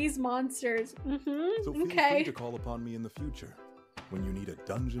formed these monsters. So feel Okay. free to call upon me in the future when you need a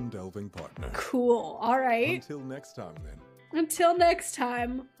dungeon delving partner. Cool. Alright. Until next time, then. Until next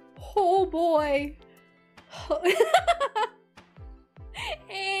time. Oh boy.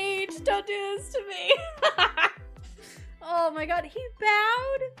 Age, don't do this to me. Oh my god, he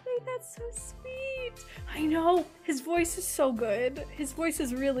bowed. Like, that's so sweet. I know. His voice is so good. His voice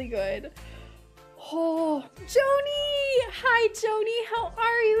is really good. Oh, Joni! Hi, Joni. How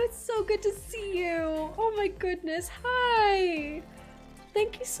are you? It's so good to see you. Oh my goodness. Hi.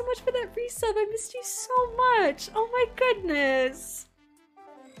 Thank you so much for that resub. I missed you so much. Oh my goodness.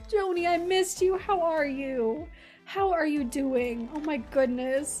 Joni, I missed you. How are you? How are you doing? Oh my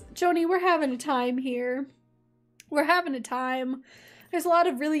goodness. Joni, we're having a time here. We're having a time. There's a lot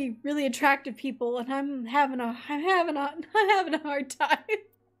of really, really attractive people, and I'm having a hard time.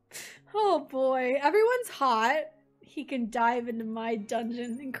 Oh boy, everyone's hot. He can dive into my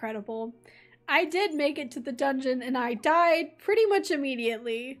dungeon. Incredible. I did make it to the dungeon, and I died pretty much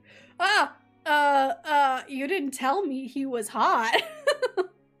immediately. You didn't tell me he was hot.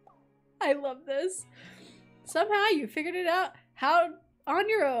 I love this. Somehow you figured it out. How? On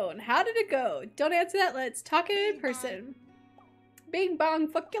your own. How did it go? Don't answer that. Let's talk in person. Bing bong,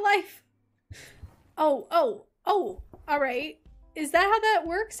 fuck your life. Oh, alright. Is that how that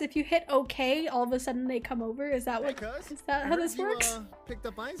works? If you hit OK, all of a sudden they come over? Is that what? Hey, cuz, Is that I how heard this you, works? Picked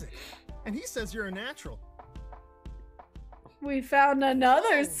up Isaac, and he says you're a natural. We found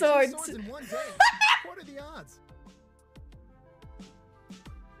another Whoa, sword. 2 swords in one day. What are the odds?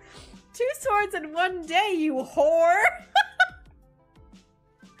 2 swords in one day, you whore!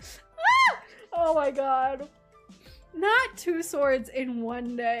 Oh my god. Not 2 swords in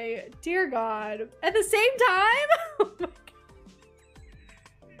one day. Dear God. At the same time?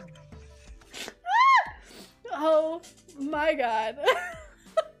 Oh my god.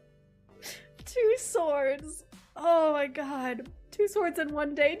 2 swords. Oh my god. 2 swords in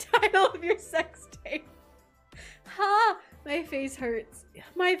one day. Title of your sex tape. Ha! My face hurts.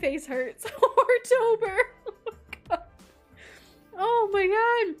 My face hurts. October. Oh my god. Oh my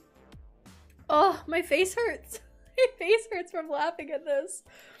god. Oh, my face hurts. My face hurts from laughing at this.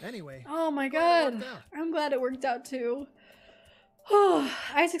 Anyway. Oh my glad it god. worked out. I'm glad it worked out too. Oh,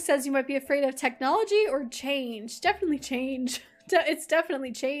 Isaac says you might be afraid of technology or change. Definitely change. It's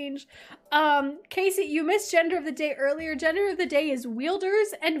definitely change. Casey, you missed gender of the day earlier. Gender of the day is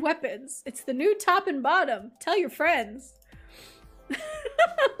wielders and weapons. It's the new top and bottom. Tell your friends.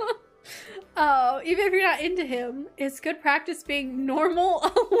 Oh, even if you're not into him, it's good practice being normal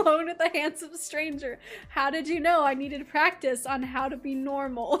alone with a handsome stranger. How did you know I needed practice on how to be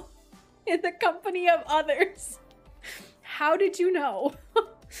normal in the company of others? How did you know?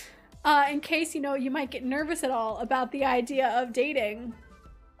 In case, you know, you might get nervous at all about the idea of dating.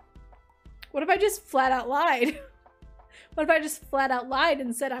 What if I just flat out lied? What if I just flat out lied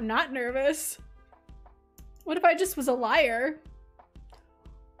and said I'm not nervous? What if I just was a liar?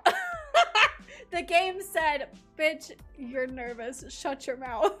 The game said, bitch, you're nervous. Shut your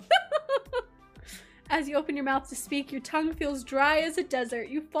mouth. As you open your mouth to speak, your tongue feels dry as a desert.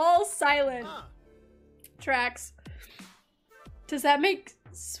 You fall silent. Tracks. Does that make...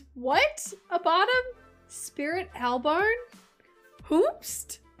 What? A bottom? Spirit Albarn?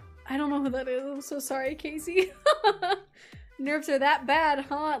 Hoopst? I don't know who that is. I'm so sorry, Casey. Nerves are that bad,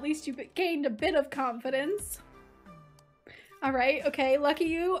 huh? At least you gained a bit of confidence. Alright, okay, lucky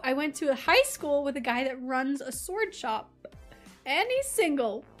you. I went to a high school with a guy that runs a sword shop. And he's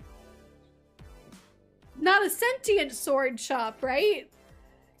single. Not a sentient sword shop, right?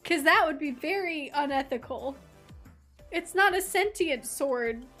 Because that would be very unethical. It's not a sentient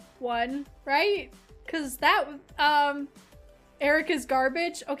sword one, right? Because that, Eric is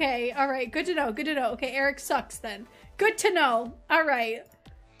garbage? Okay, alright, good to know, good to know. Okay, Eric sucks then. Good to know. Alright.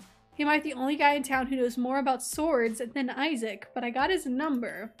 He might be the only guy in town who knows more about swords than Isaac, but I got his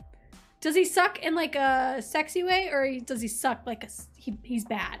number. Does he suck in like a sexy way, or does he suck like he's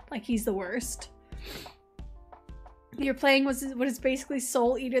bad, like he's the worst? You're playing what is basically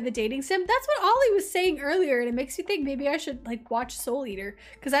Soul Eater the dating sim? That's what Ollie was saying earlier, and it makes me think maybe I should like watch Soul Eater,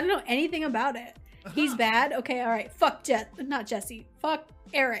 because I don't know anything about it. He's bad? Okay, alright. Fuck not Jesse. Fuck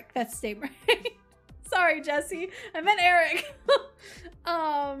Eric. That's his name, right? Sorry, Jesse. I meant Eric.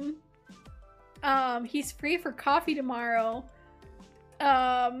 He's free for coffee tomorrow.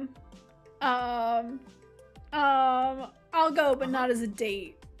 I'll go, but not as a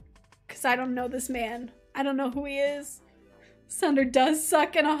date. Because I don't know this man. I don't know who he is. Sunder does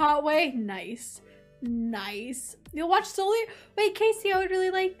suck in a hot way. Nice. Nice. You'll watch Soul Eater? Wait, Casey, I would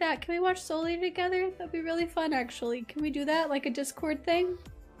really like that. Can we watch Soul Eater together? That'd be really fun, actually. Can we do that? Like a Discord thing?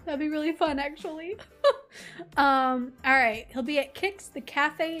 That'd be really fun, actually. Alright. He'll be at Kix, the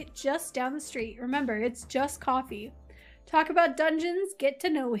cafe just down the street. Remember, it's just coffee. Talk about dungeons, get to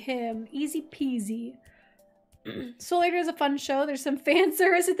know him. Easy peasy. Soul Eater is a fun show. There's some fan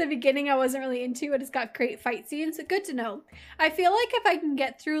service at the beginning I wasn't really into, but it's got great fight scenes. Good to know. I feel like if I can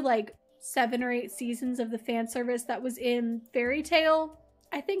get through like 7 or 8 seasons of the fan service that was in Fairy Tail,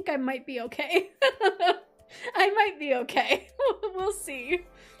 I think I might be okay. I might be okay. We'll see.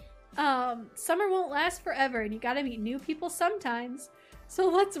 Summer won't last forever and you gotta meet new people sometimes. So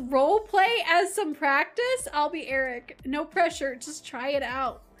let's role play as some practice. I'll be Eric. No pressure. Just try it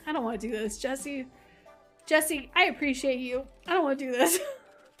out. I don't want to do this, Jesse. Jesse, I appreciate you. I don't want to do this.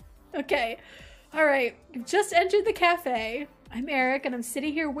 Okay. All right. You've just entered the cafe. I'm Eric and I'm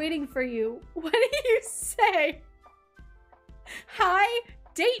sitting here waiting for you. What do you say? Hi,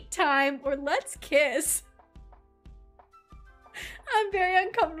 date time, or let's kiss. I'm very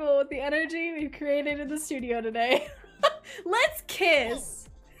uncomfortable with the energy we've created in the studio today. Let's kiss.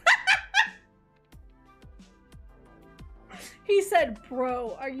 He said,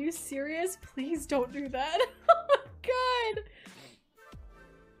 bro, are you serious? Please don't do that. Oh my god.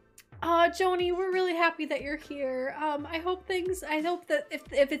 Aw, Joni, we're really happy that you're here. I hope that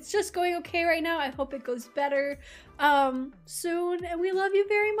if it's just going okay right now, I hope it goes better soon. And we love you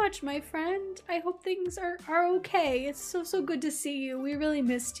very much, my friend. I hope things are okay. It's so good to see you. We really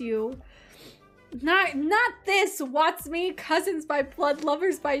missed you. Not this, What's Me, cousins by blood,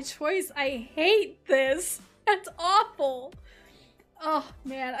 lovers by choice. I hate this. That's awful. Oh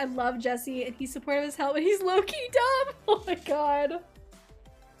man, I love Jesse and he's supportive as hell, but he's low-key dumb. Oh my god.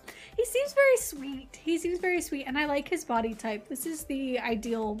 He seems very sweet. He seems very sweet and I like his body type. This is the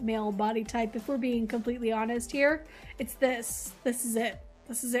ideal male body type if we're being completely honest here. It's this. This is it.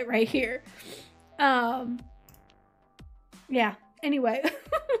 This is it right here. Yeah. Anyway.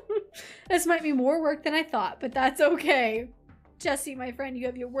 This might be more work than I thought, but that's okay. Jesse, my friend, you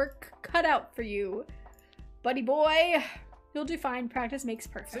have your work cut out for you. Buddy boy, you'll do fine. Practice makes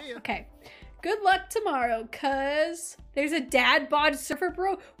perfect. Okay. Good luck tomorrow, cuz there's a dad bod surfer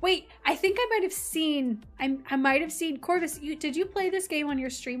bro. Wait, I think I might have seen Corvus. Did you play this game on your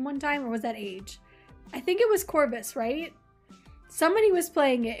stream one time or was that Age? I think it was Corvus, right? Somebody was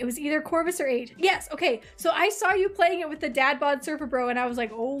playing it. It was either Corvus or Age. Yes, okay. So I saw you playing it with the dad bod surfer bro and I was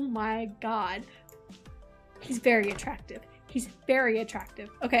like, oh my god. He's very attractive. He's very attractive.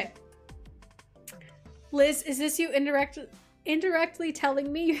 Okay. Liz, is this you indirectly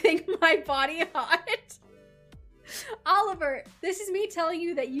telling me you think my body hot? Oliver, this is me telling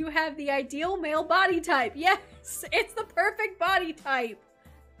you that you have the ideal male body type. Yes, it's the perfect body type.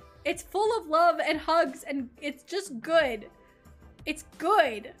 It's full of love and hugs and it's just good. It's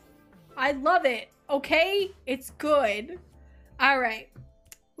good. I love it. Okay? It's good. All right.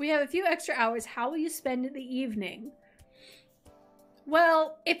 We have a few extra hours. How will you spend the evening?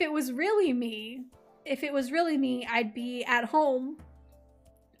 Well, if it was really me, I'd be at home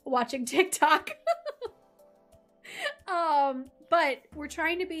watching TikTok. But we're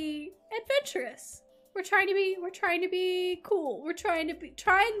trying to be adventurous. We're trying to be cool. We're trying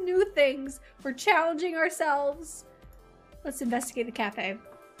new things. We're challenging ourselves. Let's investigate the cafe.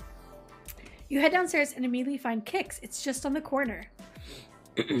 You head downstairs and immediately find Kix. It's just on the corner.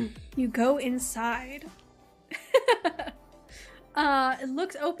 You go inside. It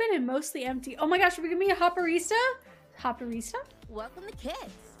looks open and mostly empty. Oh my gosh, are we gonna be a hopperista? Hopperista? Welcome to Kids.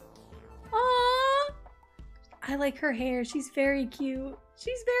 Aww. I like her hair. She's very cute.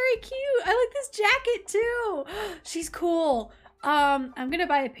 She's very cute. I like this jacket too. She's cool. I'm gonna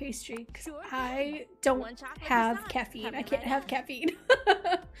buy a pastry because I don't have caffeine. I can't have caffeine.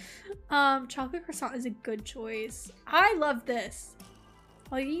 Chocolate croissant is a good choice. I love this.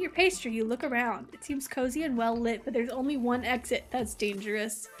 While you eat your pastry, you look around. It seems cozy and well lit, but there's only one exit. That's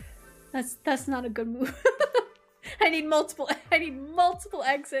dangerous. That's not a good move. I need multiple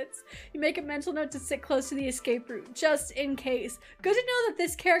exits. You make a mental note to sit close to the escape route, just in case. Good to know that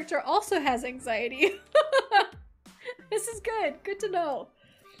this character also has anxiety. This is good. Good to know.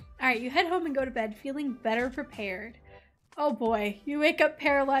 Alright, you head home and go to bed feeling better prepared. Oh boy, you wake up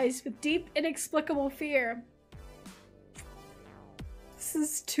paralyzed with deep, inexplicable fear. This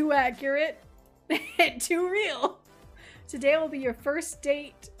is too accurate and too real. Today will be your first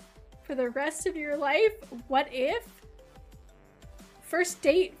date for the rest of your life? What if? First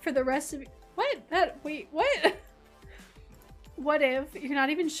date for the rest of... What? Wait, what? What if you're not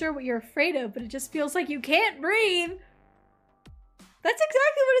even sure what you're afraid of, but it just feels like you can't breathe? That's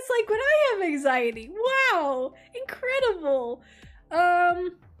exactly what it's like when I have anxiety. Wow, incredible.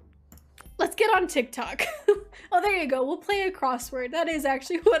 Let's get on TikTok. Oh, there you go. We'll play a crossword. That is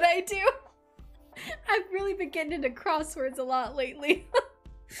actually what I do. I've really been getting into crosswords a lot lately.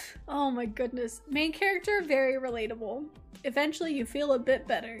 Oh my goodness. Main character, very relatable. Eventually you feel a bit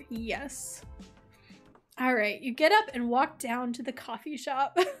better. Yes. All right, you get up and walk down to the coffee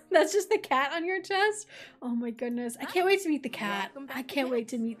shop. That's just the cat on your chest? Oh my goodness. I can't wait to meet the cat. I can't wait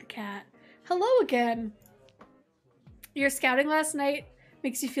to meet the cat. Hello again. Your scouting last night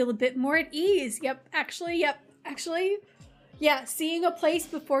makes you feel a bit more at ease. Yep, actually. Yeah, seeing a place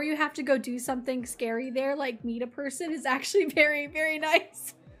before you have to go do something scary there, like meet a person, is actually very, very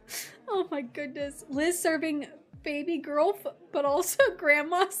nice. Oh my goodness. Liz serving baby girl, but also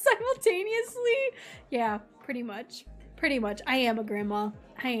grandma simultaneously. Yeah, pretty much. Pretty much. I am a grandma.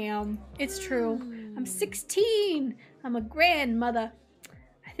 I am. It's true. I'm 16. I'm a grandmother.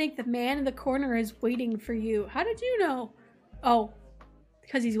 I think the man in the corner is waiting for you. How did you know? Oh,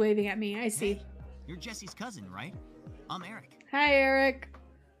 because he's waving at me. I see. Hey, you're Jesse's cousin, right? I'm Eric. Hi, Eric.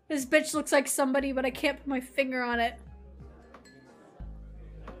 This bitch looks like somebody, but I can't put my finger on it.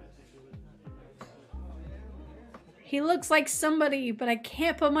 He looks like somebody, but I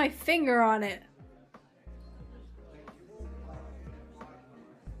can't put my finger on it.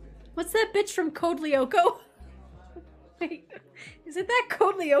 What's that bitch from Code Lyoko? Wait, is it that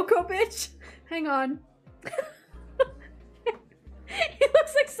Code Lyoko bitch? Hang on. He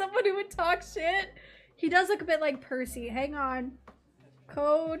looks like someone who would talk shit. He does look a bit like Percy. Hang on.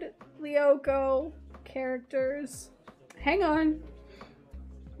 Code Lyoko characters. Hang on.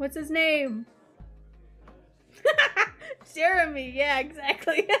 What's his name? Jeremy. Yeah,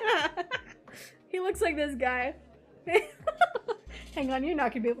 exactly. He looks like this guy. Hang on, you're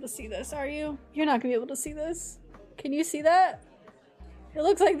not gonna be able to see this, are you? You're not gonna be able to see this. Can you see that? It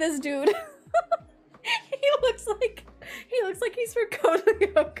looks like this dude. He looks like he's from Code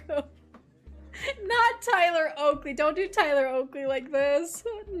Lyoko. Not Tyler Oakley. Don't do Tyler Oakley like this.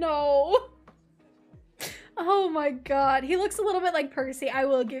 No. Oh my god. He looks a little bit like Percy. I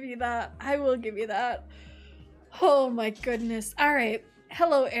will give you that. I will give you that. Oh my goodness. All right.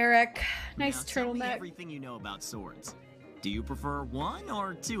 Hello, Eric. Nice now, turtleneck. tell me everything you know about swords. Do you prefer one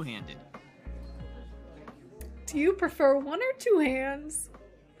or two-handed? Do you prefer one or two hands?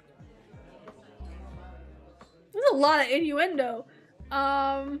 There's a lot of innuendo.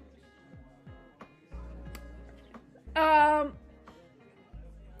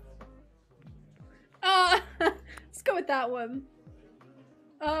 Let's go with that one.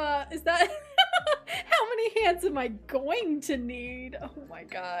 Is that how many hands am I going to need? Oh my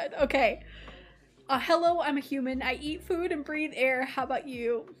god. Okay. Hello, I'm a human. I eat food and breathe air. How about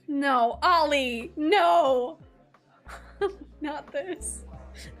you? No, Ollie, no. Not this.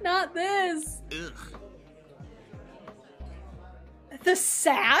 Not this. Ugh. The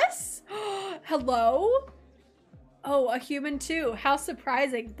sass? Hello? Oh, a human too. How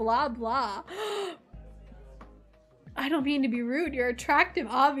surprising. Blah, blah. I don't mean to be rude. You're attractive,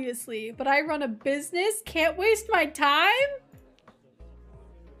 obviously. But I run a business? Can't waste my time?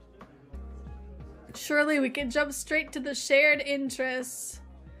 Surely we can jump straight to the shared interests.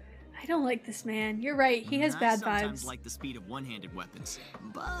 I don't like this man. You're right. He has bad vibes. I sometimes like the speed of one-handed weapons,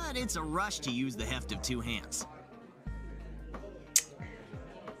 but it's a rush to use the heft of two hands.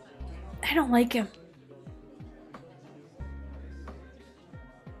 I don't like him.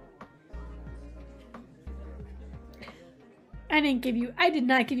 I did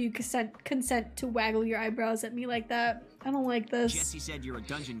not give you consent to waggle your eyebrows at me like that. I don't like this. Jesse said you're a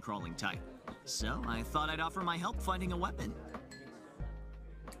dungeon crawling type, so I thought I'd offer my help finding a weapon.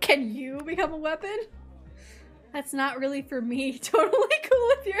 Can you become a weapon? That's not really for me. Totally cool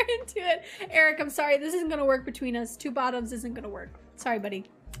if you're into it. Eric, I'm sorry. This isn't gonna work between us. Two bottoms isn't gonna work. Sorry, buddy.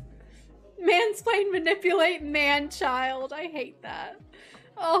 Mansplain, manipulate, man-child. I hate that.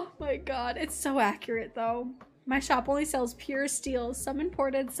 Oh my god. It's so accurate, though. My shop only sells pure steel, some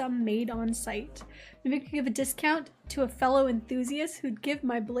imported, some made on site. Maybe I could give a discount to a fellow enthusiast who'd give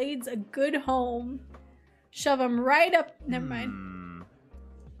my blades a good home. Shove them right up. Never mind.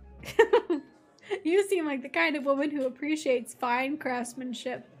 You seem like the kind of woman who appreciates fine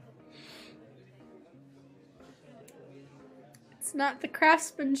craftsmanship. It's not the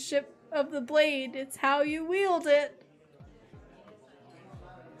craftsmanship of the blade, it's how you wield it.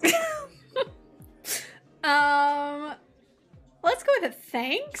 Let's go with a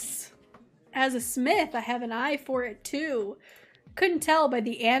thanks. As a smith, I have an eye for it too. Couldn't tell by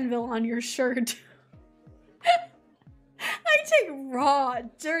the anvil on your shirt. I take raw,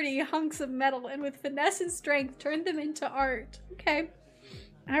 dirty hunks of metal and with finesse and strength turn them into art. Okay.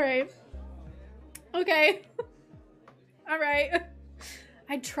 Alright. Okay. Alright.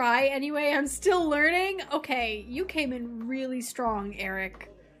 I try anyway. I'm still learning. Okay, you came in really strong,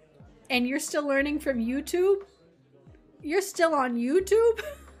 Eric. And you're still learning from YouTube? You're still on YouTube?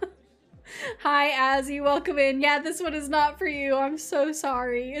 Hi, Azzy. Welcome in. Yeah, this one is not for you. I'm so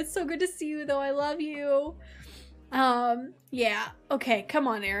sorry. It's so good to see you, though. I love you. Yeah. Okay, come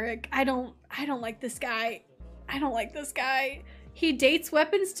on, Eric. I don't like this guy. I don't like this guy. He dates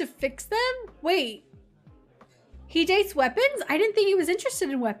weapons to fix them? Wait. He dates weapons? I didn't think he was interested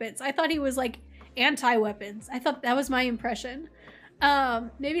in weapons. I thought he was, like, anti-weapons. I thought that was my impression.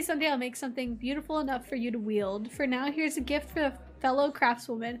 Maybe someday I'll make something beautiful enough for you to wield. For now, here's a gift for a fellow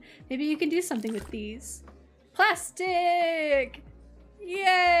craftswoman. Maybe you can do something with these. Plastic!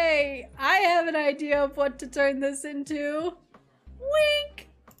 Yay! I have an idea of what to turn this into. Wink!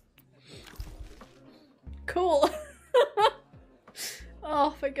 Cool.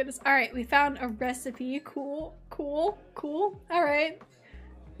 Oh my goodness. Alright, we found a recipe. Cool, cool, cool. Alright.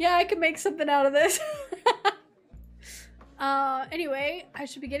 Yeah, I can make something out of this. Anyway, I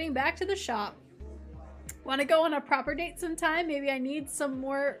should be getting back to the shop. Want to go on a proper date sometime? Maybe I need some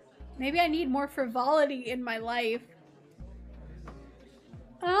more... Maybe I need more frivolity in my life.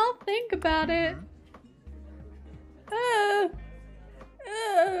 I'll think about it. I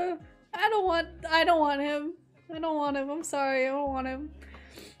don't want him. I don't want him. I'm sorry. I don't want him.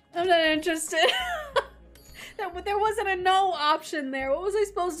 I'm not interested. There wasn't a no option there. What was I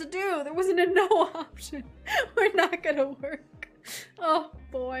supposed to do? There wasn't a no option. We're not gonna work. Oh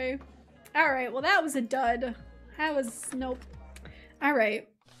boy. Alright, well that was a dud. That was nope. Alright.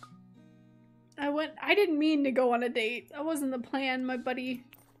 I didn't mean to go on a date. That wasn't the plan, my buddy.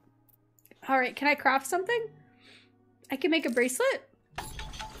 Alright, can I craft something? I can make a bracelet?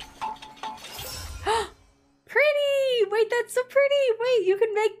 Pretty! Wait, that's so pretty! Wait, you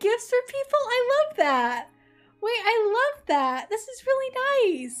can make gifts for people? I love that! Wait, I love that! This is really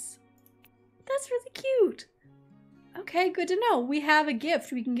nice! That's really cute. Okay, good to know. We have a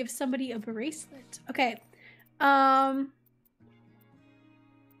gift. We can give somebody a bracelet. Okay. Hi,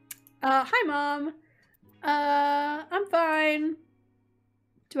 Mom. I'm fine.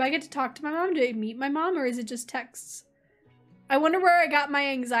 Do I get to talk to my mom? Do I meet my mom, or is it just texts? I wonder where I got my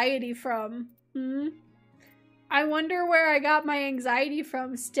anxiety from. I wonder where I got my anxiety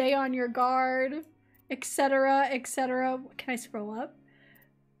from. Stay on your guard, etc., etc. Can I scroll up?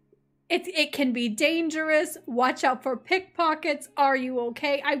 It can be dangerous. Watch out for pickpockets. Are you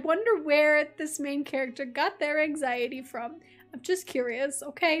okay? I wonder where this main character got their anxiety from. I'm just curious,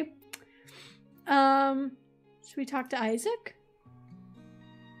 okay? Should we talk to Isaac?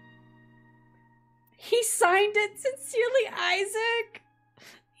 He signed it. Sincerely, Isaac.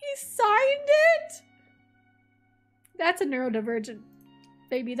 He signed it. That's a neurodivergent.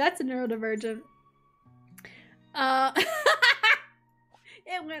 Baby, that's a neurodivergent.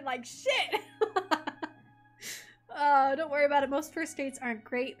 It went like shit. Don't worry about it. Most first dates aren't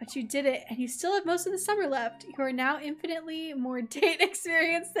great, but you did it, and you still have most of the summer left. You are now infinitely more date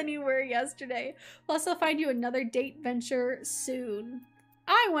experienced than you were yesterday. Plus, I'll find you another date venture soon.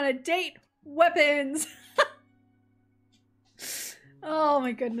 I want to date weapons. Oh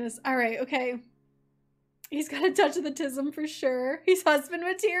my goodness. All right, okay. He's got a touch of the tism for sure. He's husband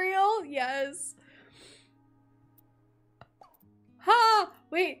material? Yes. Ha!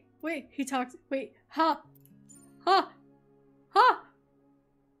 Wait, he talks. Wait, ha! Ha! Ha!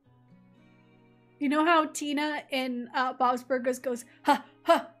 You know how Tina in Bob's Burgers goes, ha,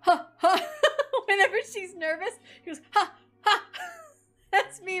 ha, ha, ha, whenever she's nervous? She goes, ha, ha!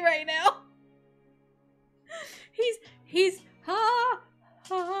 That's me right now. He's, ha,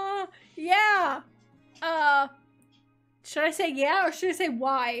 ha, yeah. Should I say yeah or should I say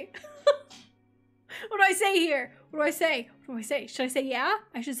why? What do I say here? What do I say? What do I say? Should I say yeah?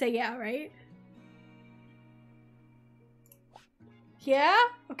 I should say yeah, right? Yeah?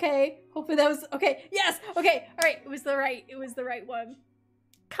 Okay. Hopefully that was okay. Yes. Okay. All right. It was the right one.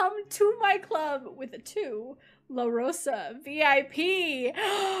 Come to my club with a 2. La Rosa VIP.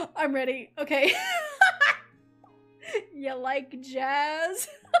 I'm ready. Okay. You like jazz?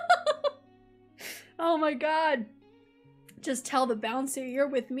 Oh my god. Just tell the bouncer you're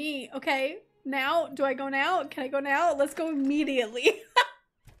with me. Okay. Now? Do I go now? Can I go now? Let's go immediately.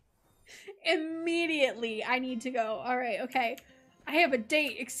 Immediately. I need to go. All right. Okay. I have a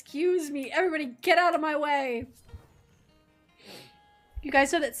date. Excuse me. Everybody get out of my way. You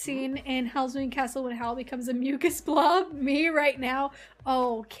guys know that scene in Howl's Moving Castle when Howl becomes a mucus blob? Me right now?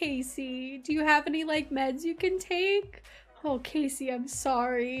 Oh, Casey, do you have any like meds you can take? Oh, Casey, I'm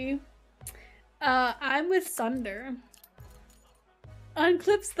sorry. I'm with Sunder.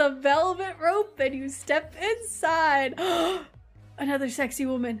 Unclips the velvet rope and you step inside. Another sexy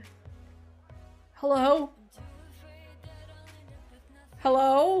woman. Hello?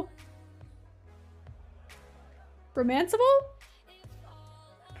 Hello? Romanceable?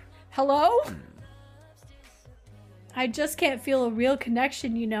 Hello? I just can't feel a real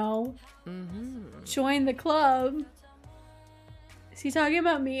connection, you know. Join the club. Is he talking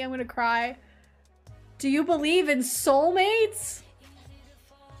about me? I'm gonna cry. Do you believe in soulmates?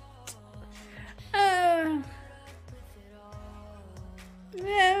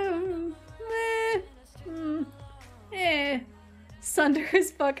 Sunder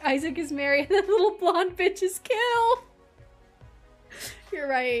is fuck, Isaac is married, and the little blonde bitch is kill. You're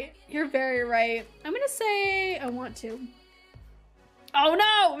right. You're very right. I'm gonna say I want to. Oh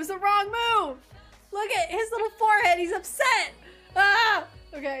no! It was the wrong move! Look at his little forehead. He's upset! Ah!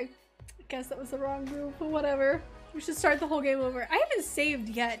 Okay. I guess that was the wrong move, but whatever. We should start the whole game over. I haven't saved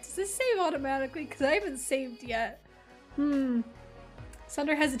yet. Does this save automatically? Because I haven't saved yet.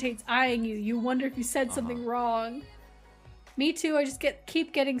 Sunder hesitates, eyeing you. You wonder if you said something wrong. Me too. I just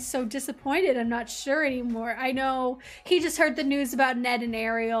keep getting so disappointed. I'm not sure anymore. I know. He just heard the news about Ned and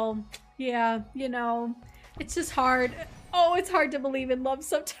Ariel. Yeah, you know. It's just hard. Oh, it's hard to believe in love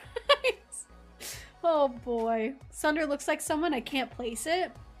sometimes. Oh boy. Sunder looks like someone. I can't place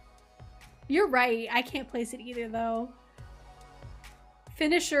it. You're right. I can't place it either though.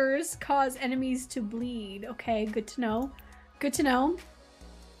 Finishers cause enemies to bleed. Okay, good to know. Good to know.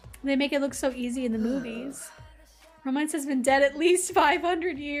 They make it look so easy in the movies. Romance has been dead at least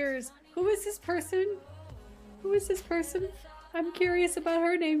 500 years. Who is this person? Who is this person? I'm curious about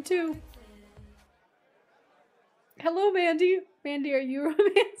her name too. Hello, Mandy. Mandy, are you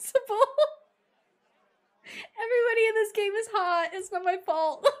romanceable? Everybody in this game is hot. It's not my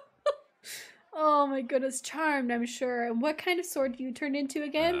fault. Oh my goodness. Charmed, I'm sure. And what kind of sword do you turn into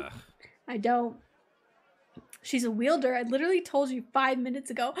again? I don't. She's a wielder. I literally told you 5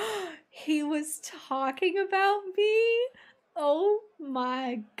 minutes ago. He was talking about me. Oh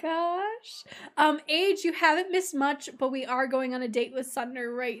my gosh. Age, you haven't missed much, but we are going on a date with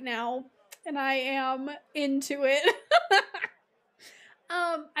Sunder right now. And I am into it.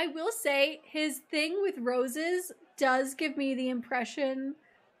 I will say his thing with roses does give me the impression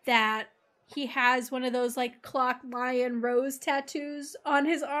that he has one of those like clock lion rose tattoos on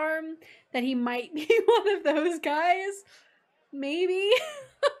his arm, that he might be one of those guys. Maybe.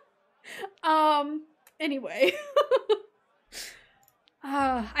 Anyway.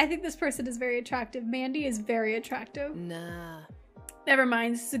 I think this person is very attractive. Mandy is very attractive. Nah. Never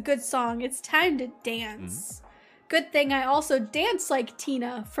mind, this is a good song. It's time to dance. Good thing I also dance like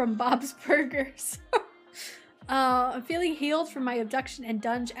Tina from Bob's Burgers. I'm feeling healed from my abduction and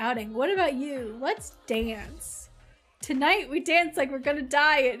dunge outing. What about you? Let's dance. Tonight we dance like we're gonna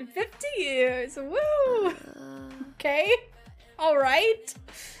die in 50 years. Woo! Okay. Alright.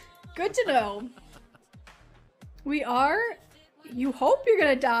 Good to know. We are? You hope you're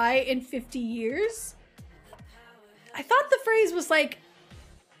gonna die in 50 years? I thought the phrase was like,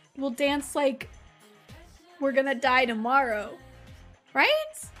 we'll dance like we're gonna die tomorrow. Right?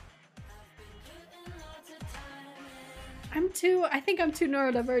 I think I'm too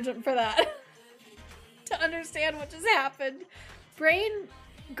neurodivergent for that. To understand what just happened. Brain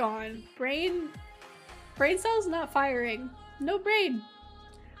gone. Brain cells not firing. No brain.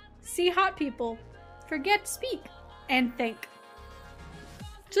 See hot people. Forget to speak. And think.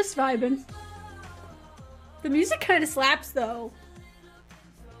 Just vibing. The music kind of slaps though.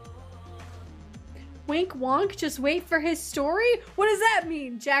 Wink wonk, just wait for his story? What does that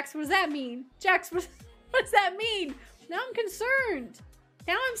mean? Jax, what does that mean? Jax, what does that mean? Now I'm concerned.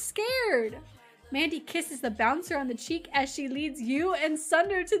 Now I'm scared. Mandy kisses the bouncer on the cheek as she leads you and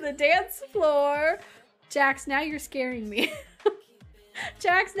Sunder to the dance floor. Jax, now you're scaring me.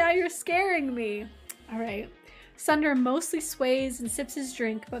 Jax, now you're scaring me. All right. Sunder mostly sways and sips his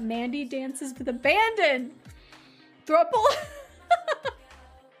drink, but Mandy dances with abandon. Thruple?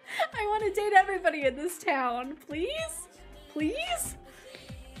 I want to date everybody in this town. Please? Please?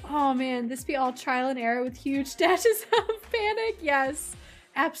 Oh man, this be all trial and error with huge dashes of panic? Yes,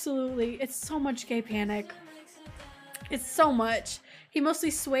 absolutely. It's so much gay panic. It's so much. He mostly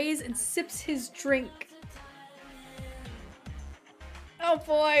sways and sips his drink. Oh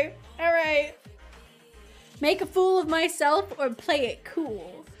boy. Alright. Make a fool of myself or play it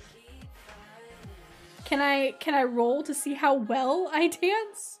cool. Can I roll to see how well I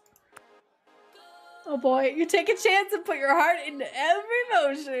dance? Oh boy, you take a chance and put your heart into every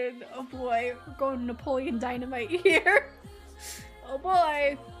motion. Oh boy, we're going Napoleon Dynamite here. Oh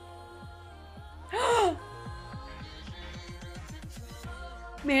boy.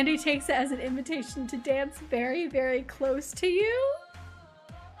 Mandy takes it as an invitation to dance very, very close to you.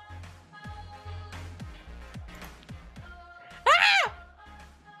 Ah!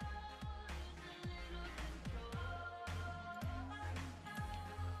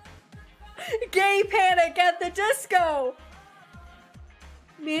 Gay panic at the disco.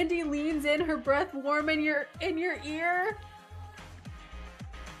 Mandy leans in, her breath warm in your ear.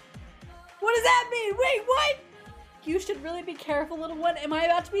 What does that mean? Wait, what? You should really be careful, little one. Am I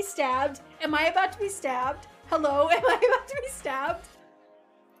about to be stabbed? Am I about to be stabbed? Hello? Am I about to be stabbed?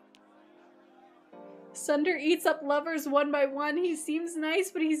 Sunder eats up lovers one by one. He seems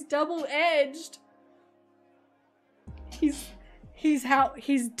nice, but he's double-edged. He's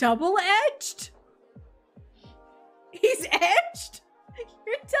double-edged? He's edged?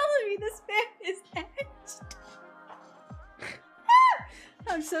 You're telling me this man is edged?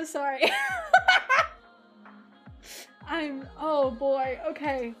 I'm so sorry. Oh boy,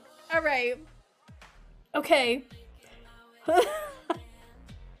 okay. All right. Okay. Double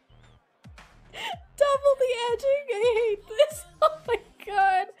the edging, I hate this. Oh my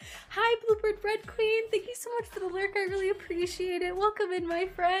god. Hi, Bluebird Red Queen. Thank you so much for the lurk. I really appreciate it. Welcome in, my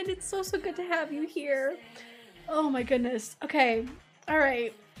friend. It's so good to have you here. Oh my goodness. Okay. All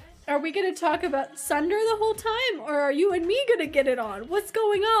right. Are we gonna talk about Sunder the whole time, or are you and me gonna get it on? What's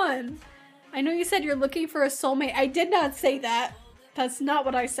going on? I know you said you're looking for a soulmate. I did not say that. That's not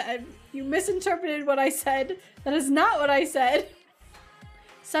what I said. You misinterpreted what I said. That is not what I said.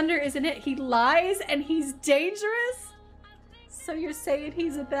 Sunder isn't it? He lies and he's dangerous? So you're saying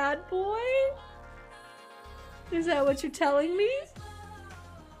he's a bad boy? Is that what you're telling me?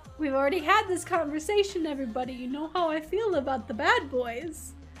 We've already had this conversation, everybody. You know how I feel about the bad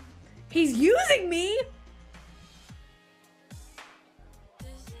boys. He's using me?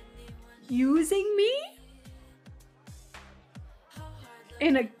 Using me?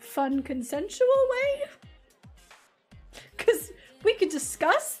 In a fun, consensual way? Because we could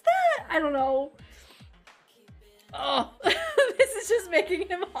discuss that? I don't know. Oh, this is just making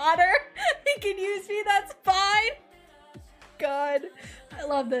him hotter. He can use me, that's fine. God, I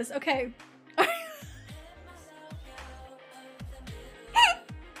love this. Okay.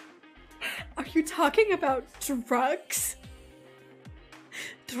 Are you talking about drugs?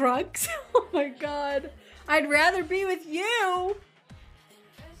 Drugs? Oh my god. I'd rather be with you.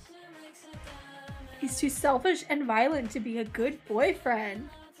 He's too selfish and violent to be a good boyfriend.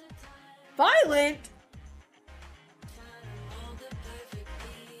 Violent?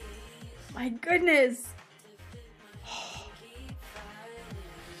 My goodness.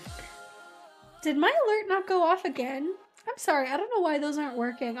 Did my alert not go off again? I'm sorry, I don't know why those aren't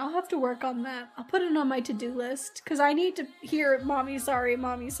working. I'll have to work on that. I'll put it on my to-do list because I need to hear mommy sorry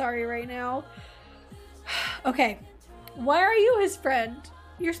right now. Okay, why are you his friend?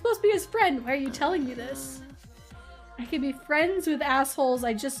 You're supposed to be his friend. Why are you telling me this? I can be friends with assholes,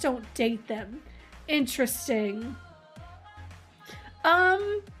 I just don't date them. Interesting.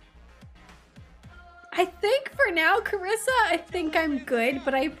 I think for now, Carissa, I think I'm good,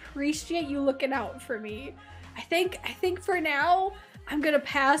 but I appreciate you looking out for me. I think for now, I'm gonna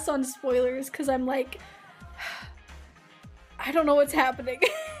pass on spoilers because I'm like, I don't know what's happening.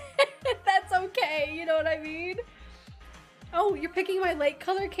 That's okay, you know what I mean? Oh, you're picking my light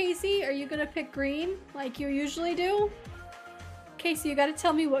color, Casey? Are you gonna pick green like you usually do? Casey, you gotta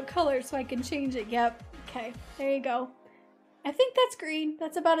tell me what color so I can change it. Yep, okay, there you go. I think that's green.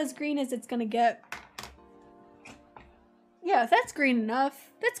 That's about as green as it's gonna get. Yeah, that's green enough.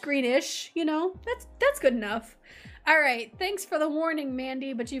 That's greenish, you know? That's good enough. Alright, thanks for the warning,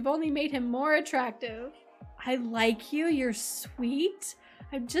 Mandy, but you've only made him more attractive. I like you, you're sweet.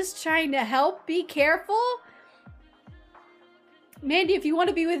 I'm just trying to help, be careful. Mandy, if you want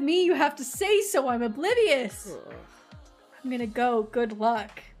to be with me, you have to say so, I'm oblivious. I'm gonna go, good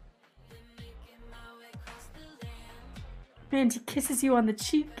luck. Mandy kisses you on the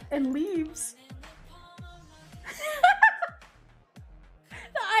cheek and leaves.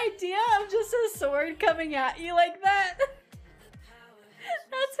 The idea of just a sword coming at you like that.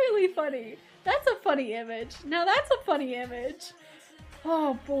 That's really funny. That's a funny image. Now that's a funny image.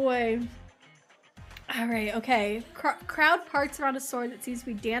 Oh boy. Alright, okay. Crowd parts around a sword that seems to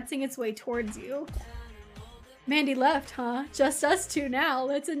be dancing its way towards you. Mandy left, huh? Just us two now.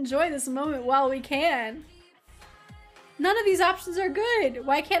 Let's enjoy this moment while we can. None of these options are good.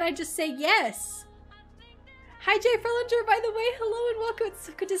 Why can't I just say yes? Hi, Jay Frelinger, by the way. Hello and welcome. It's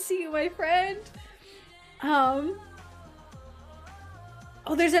so good to see you, my friend. Oh,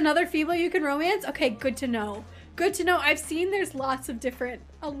 there's another female you can romance? Okay, good to know. Good to know. I've seen there's lots of different,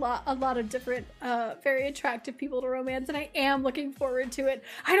 a lot of different, very attractive people to romance, and I am looking forward to it.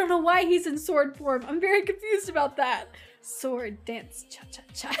 I don't know why he's in sword form. I'm very confused about that. Sword dance,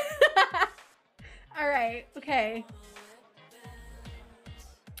 cha-cha-cha. All right, okay.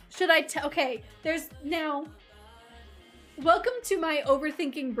 Should I okay, there's now, welcome to my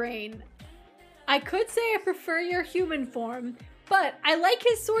overthinking brain. I could say I prefer your human form, but I like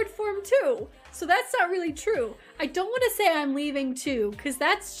his sword form too. So that's not really true. I don't want to say I'm leaving too, because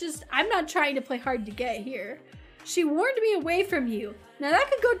that's just, I'm not trying to play hard to get here. She warned me away from you. Now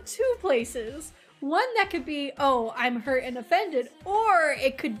that could go two places. One, that could be, oh, I'm hurt and offended, or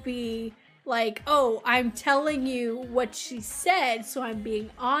it could be like, oh, I'm telling you what she said, so I'm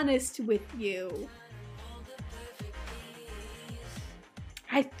being honest with you.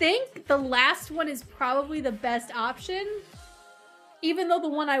 I think the last one is probably the best option, even though the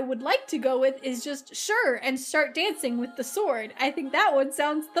one I would like to go with is just sure and start dancing with the sword. I think that one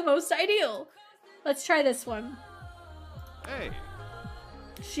sounds the most ideal. Let's try this one. Hey.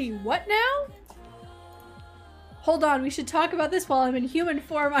 She what now? Hold on, we should talk about this while I'm in human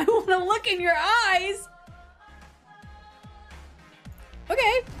form. I want to look in your eyes.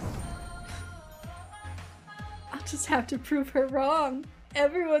 Okay. I'll just have to prove her wrong.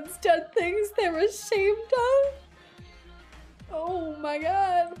 Everyone's done things they're ashamed of. Oh my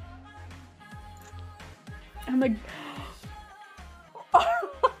god. I'm a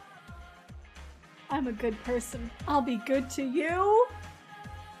good person. I'll be good to you.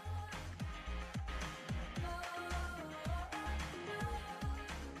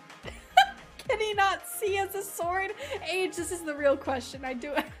 Can he not see as a sword? Age, this is the real question. I do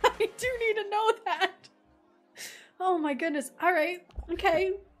need to know that. Oh my goodness. All right.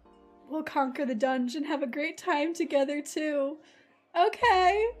 Okay. We'll conquer the dungeon. Have a great time together too.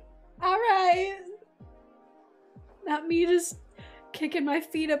 Okay. All right. Not me just kicking my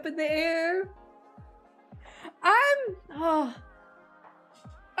feet up in the air. Oh,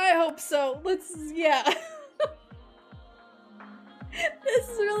 I hope so. Yeah. This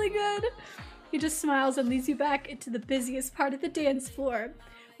is really good. He just smiles and leads you back into the busiest part of the dance floor.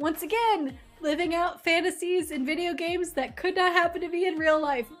 Once again, living out fantasies in video games that could not happen to me in real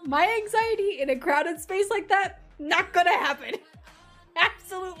life. My anxiety in a crowded space like that, not gonna happen.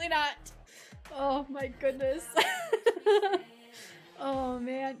 Absolutely not. Oh my goodness. Oh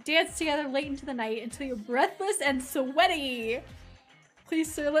man. Dance together late into the night until you're breathless and sweaty.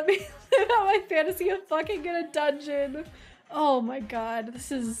 Please, sir, let me live out my fantasy of fucking in a dungeon. Oh my god,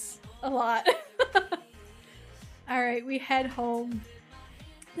 this is a lot. Alright, we head home.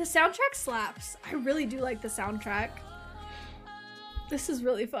 The soundtrack slaps. I really do like the soundtrack. This is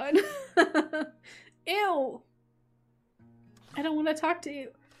really fun. Ew. I don't want to talk to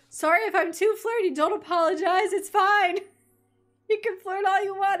you. Sorry if I'm too flirty. Don't apologize. It's fine. You can flirt all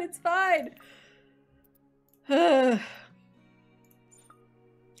you want. It's fine. I'm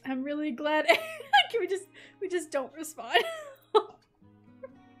really glad. we just don't respond.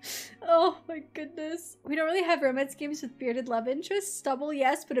 Oh my goodness. We don't really have romance games with bearded love interests. Stubble,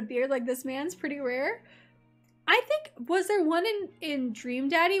 yes, but a beard like this man's pretty rare. I think, was there one in Dream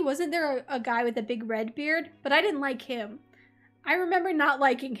Daddy? Wasn't there a guy with a big red beard? But I didn't like him. I remember not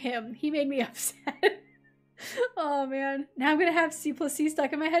liking him. He made me upset. Oh man. Now I'm gonna have C plus C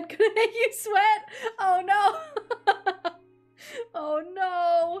stuck in my head. Gonna make you sweat. Oh no. Oh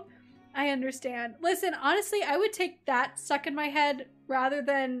no. I understand. Listen, honestly, I would take that stuck in my head rather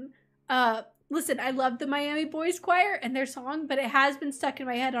than, listen, I love the Miami Boys Choir and their song, but it has been stuck in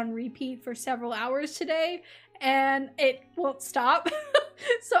my head on repeat for several hours today, and it won't stop.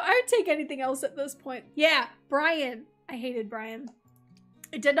 So I would take anything else at this point. Yeah, Brian. I hated Brian.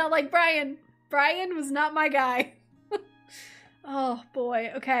 I did not like Brian. Brian was not my guy. Oh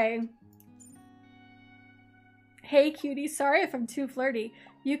boy, okay. Hey cutie, sorry if I'm too flirty.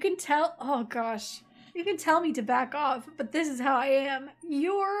 You can tell, oh gosh. You can tell me to back off, but this is how I am.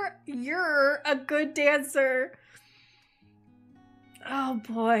 You're a good dancer. Oh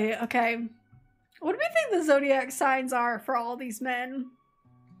boy, okay. What do we think the zodiac signs are for all these men?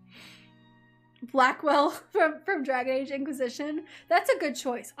 Blackwell from Dragon Age Inquisition. That's a good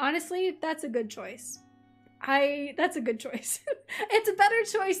choice. Honestly, that's a good choice. That's a good choice. It's a better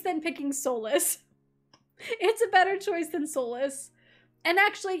choice than picking Solus. It's a better choice than Solus. And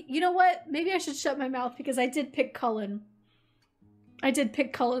actually, you know what? Maybe I should shut my mouth because I did pick Cullen. I did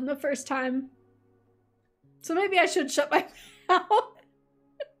pick Cullen the first time. So maybe I should shut my mouth.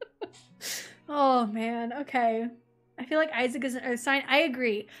 Oh man, okay. I feel like Isaac is an earth sign. I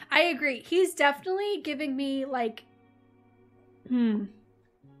agree. I agree. He's definitely giving me like, I'm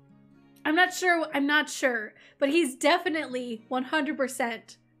not sure, but he's definitely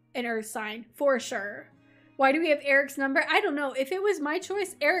 100% an earth sign for sure. Why do we have Eric's number? I don't know. If it was my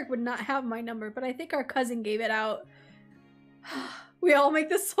choice, Eric would not have my number, but I think our cousin gave it out. We all make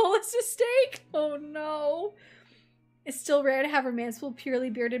the soulless mistake. Oh no. It's still rare to have romance with purely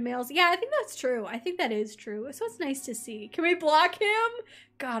bearded males. Yeah, I think that's true. I think that is true. So it's nice to see. Can we block him?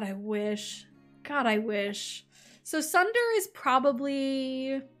 God, I wish. God, I wish. So Sunder is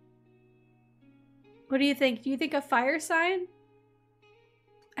probably... What do you think? Do you think a fire sign?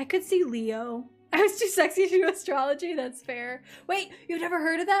 I could see Leo. I was too sexy to do astrology. That's fair. Wait, you've never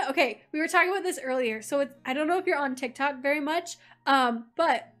heard of that? Okay, we were talking about this earlier. So it's, I don't know if you're on TikTok very much,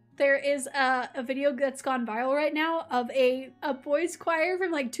 but there is a video that's gone viral right now of a boys choir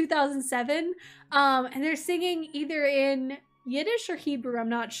from like 2007. And they're singing either in Yiddish or Hebrew, I'm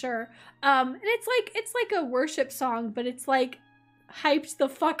not sure. And it's like a worship song, but it's like hyped the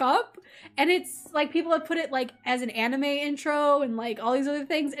fuck up. And it's like people have put it like as an anime intro and like all these other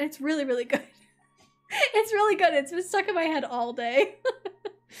things. And it's really, really good. It's really good. It's been stuck in my head all day.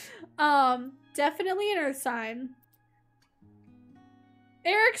 Definitely an earth sign.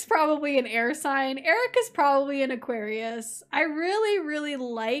 Eric's probably an air sign. Eric is probably an Aquarius. I really, really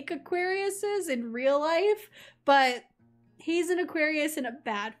like Aquariuses in real life, but he's an Aquarius in a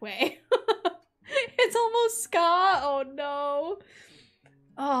bad way. It's almost ska. Oh no.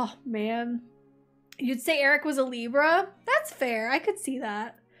 Oh man. You'd say Eric was a Libra? That's fair. I could see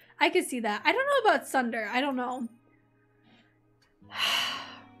that. I could see that. I don't know about Sunder. I don't know.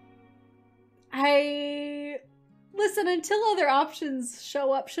 Listen, until other options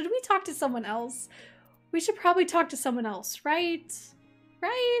show up, should we talk to someone else? We should probably talk to someone else, right?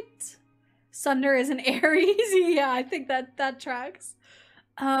 Right? Sunder is an Aries. Yeah, I think that tracks.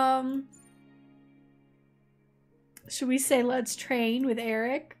 Should we say let's train with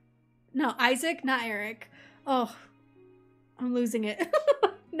Eric? No, Isaac, not Eric. Oh, I'm losing it.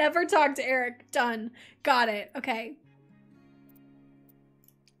 Never talk to Eric. Done. Got it. Okay.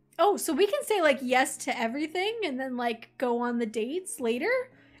 Oh, so we can say like yes to everything and then like go on the dates later?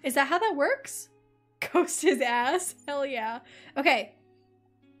 Is that how that works? Ghost his ass. Hell yeah. Okay.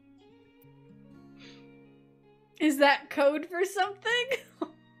 Is that code for something?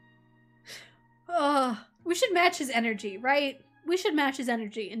 We should match his energy, right? We should match his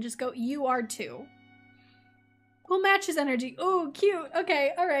energy and just go, you are too. We'll match his energy. Oh, cute.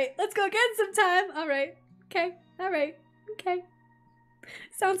 Okay, all right. Let's go again sometime. All right. Okay. All right. Okay.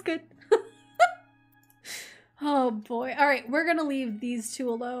 Sounds good. Oh boy. All right, we're gonna leave these two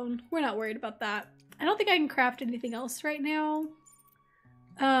alone. We're not worried about that. I don't think I can craft anything else right now.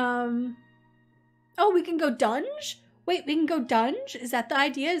 Oh, we can go dunge? Wait, we can go dunge? Is that the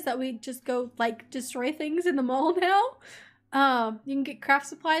idea? Is that we just go like destroy things in the mall now? You can get craft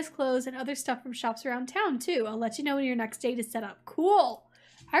supplies, clothes, and other stuff from shops around town too. I'll let you know when your next date is set up. Cool.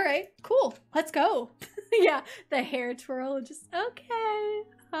 All right, cool. Let's go. Yeah, the hair twirl. Just okay.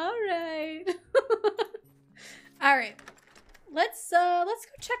 All right. All right. Let's go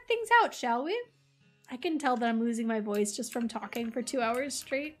check things out, shall we? I can tell that I'm losing my voice just from talking for 2 hours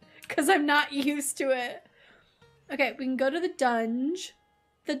straight because I'm not used to it. Okay, we can go to the dunge.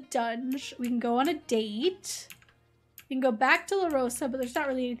 The dunge. We can go on a date. We can go back to La Rosa, but there's not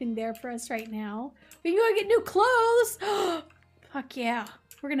really anything there for us right now. We can go and get new clothes. Fuck yeah.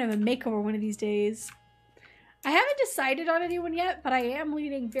 We're gonna have a makeover one of these days. I haven't decided on anyone yet, but I am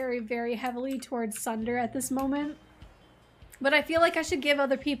leaning very, very heavily towards Sunder at this moment. But I feel like I should give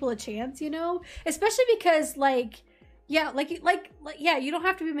other people a chance, you know? Especially because, like, yeah, yeah, you don't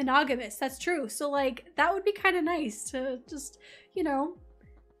have to be monogamous. That's true. So, like, that would be kind of nice to just, you know,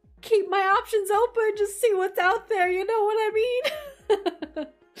 keep my options open, just see what's out there, you know what I mean?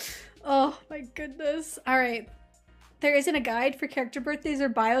 Oh, my goodness. All right. There isn't a guide for character birthdays or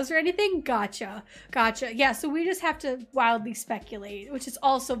bios or anything? Gotcha. Gotcha. Yeah, so we just have to wildly speculate, which is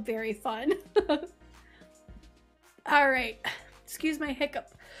also very fun. All right. Excuse my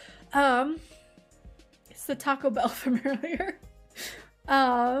hiccup. It's the Taco Bell from earlier.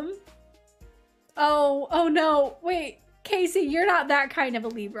 Oh no. Wait, Casey, you're not that kind of a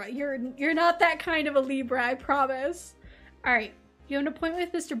Libra. You're not that kind of a Libra, I promise. All right. You have an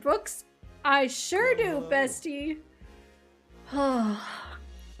appointment with Mr. Brooks? I sure do, bestie.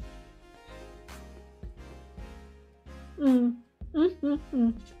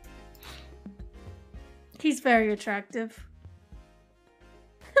 He's very attractive.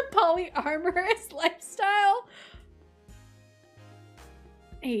 Polyamorous lifestyle.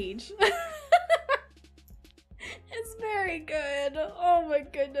 Age. It's very good. Oh my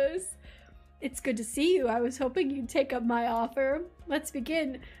goodness. It's good to see you. I was hoping you'd take up my offer. Let's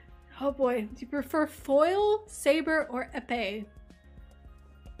begin. Oh boy, do you prefer foil, saber, or epee?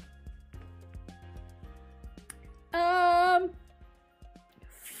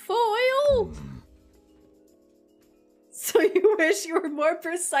 Foil? So you wish you were more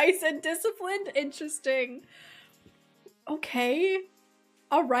precise and disciplined? Interesting. Okay.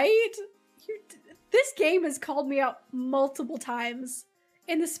 Alright. This game has called me out multiple times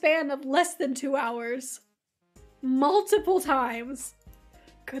in the span of less than 2 hours. Multiple times.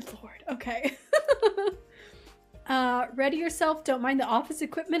 Good lord. Okay. Ready yourself. Don't mind the office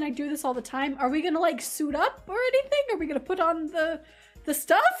equipment. I do this all the time. Are we gonna like suit up or anything? Are we gonna put on the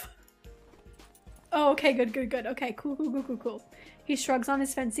stuff? Oh, okay. Good. Okay. Cool. He shrugs on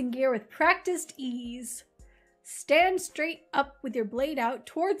his fencing gear with practiced ease. Stand straight up with your blade out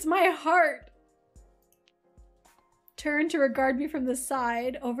towards my heart. Turn to regard me from the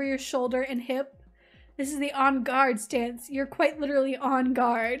side, over your shoulder and hip. This is the on guard stance. You're quite literally on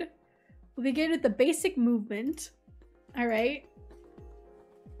guard. We'll begin with the basic movement. Alright.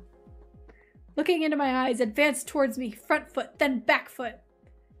 Looking into my eyes, advance towards me, front foot, then back foot.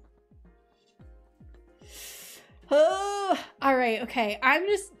 Alright, okay.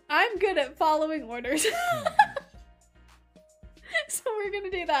 I'm good at following orders. So we're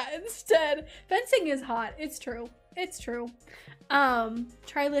gonna do that instead. Fencing is hot. It's true.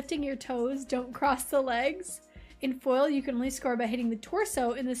 Try lifting your toes. Don't cross the legs. In foil, you can only score by hitting the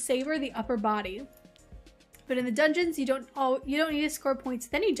torso. In the saber, the upper body. But in the dungeons, you don't need to score points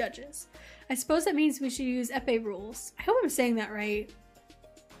with any judges. I suppose that means we should use epee rules. I hope I'm saying that right.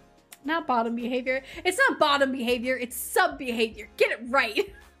 Not bottom behavior. It's not bottom behavior. It's sub behavior. Get it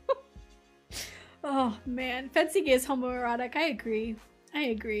right. Oh man, fencing is homoerotic. I agree. All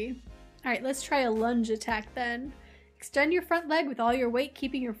right, let's try a lunge attack then. Extend your front leg with all your weight,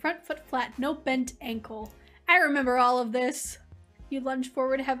 keeping your front foot flat, no bent ankle. I remember all of this. You lunge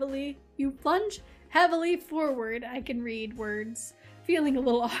forward heavily. You plunge heavily forward. I can read words. Feeling a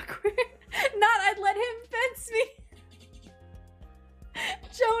little awkward. Not I'd let him fence me.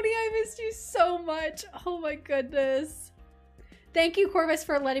 Joni, I missed you so much. Oh my goodness. Thank you, Corvus,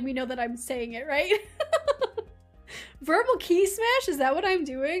 for letting me know that I'm saying it right. Verbal key smash? Is that what I'm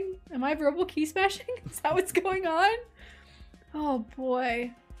doing? Am I verbal key smashing? Is that what's going on? Oh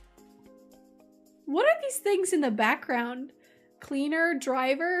boy. What are these things in the background? Cleaner,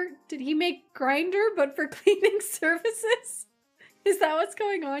 driver? Did he make grinder but for cleaning surfaces? Is that what's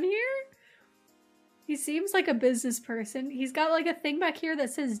going on here? He seems like a business person. He's got like a thing back here that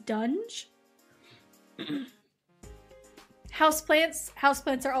says dunge. Houseplants.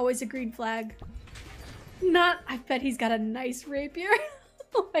 Houseplants are always a green flag. I bet he's got a nice rapier.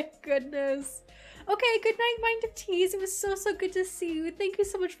 Oh my goodness. Okay, good night, Mind of Teas. It was so good to see you. Thank you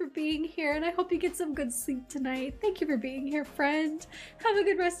so much for being here, and I hope you get some good sleep tonight. Thank you for being here, friend. Have a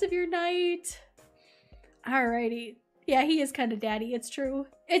good rest of your night. Alrighty. Yeah, he is kind of daddy. It's true.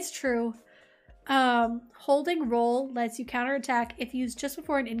 Holding roll lets you counterattack if used just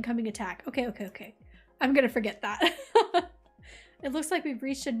before an incoming attack. Okay. I'm gonna forget that. It looks like we've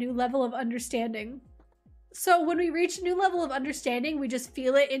reached a new level of understanding. So when we reach a new level of understanding, we just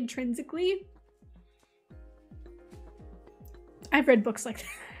feel it intrinsically. I've read books like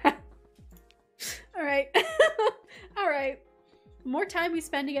that. All right. All right. The more time we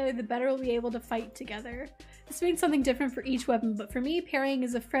spend together, the better we'll be able to fight together. This means something different for each weapon, but for me, parrying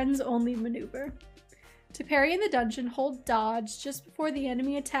is a friends-only maneuver. To parry in the dungeon, hold dodge just before the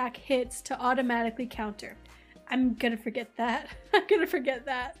enemy attack hits to automatically counter. I'm gonna forget that.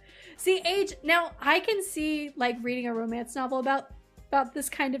 See, age, now I can see like reading a romance novel about this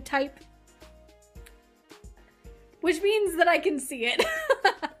kind of type. Which means that I can see it.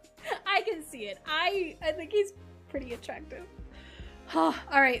 I can see it. I think he's pretty attractive. Oh,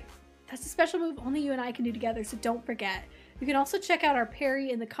 alright. That's a special move only you and I can do together, so don't forget. You can also check out our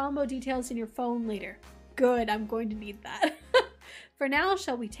parry and the combo details in your phone later. Good, I'm going to need that. For now,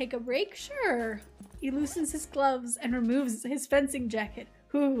 shall we take a break? Sure. He loosens his gloves and removes his fencing jacket.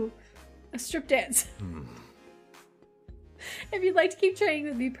 Ooh, a strip dance. If you'd like to keep training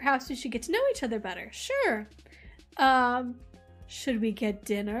with me, perhaps we should get to know each other better. Sure. Should we get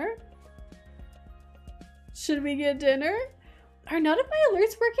dinner? Are none of my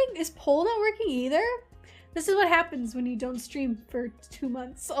alerts working? Is poll not working either? This is what happens when you don't stream for 2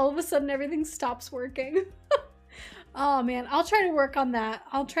 months. All of a sudden everything stops working. Oh man, I'll try to work on that.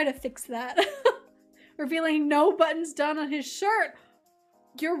 I'll try to fix that. Revealing no buttons done on his shirt.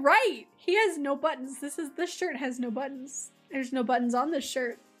 You're right. He has no buttons. This shirt has no buttons. There's no buttons on this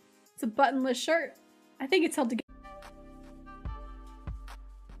shirt. It's a buttonless shirt. I think it's held together.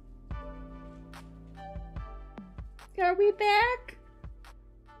 Are we back?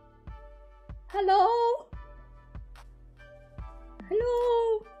 Hello?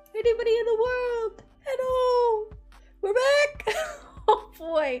 Hello? Anybody in the world? Hello? We're back? Oh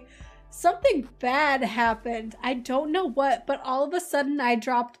boy. Something bad happened. I don't know what, but all of a sudden I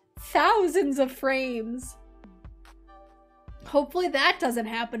dropped thousands of frames. Hopefully that doesn't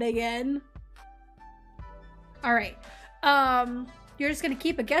happen again. Alright. You're just gonna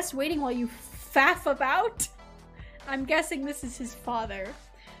keep a guest waiting while you faff about? I'm guessing this is his father.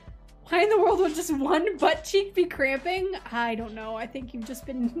 Why in the world would just one butt cheek be cramping? I don't know. I think you've just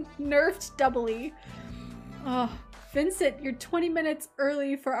been nerfed doubly. Oh, Vincent, you're 20 minutes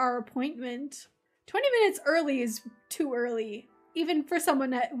early for our appointment. 20 minutes early is too early. Even for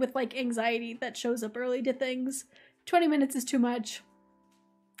someone with like anxiety that shows up early to things. 20 minutes is too much.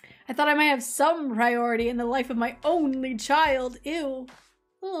 I thought I might have some priority in the life of my only child. Ew.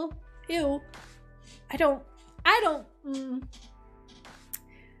 Oh, ew.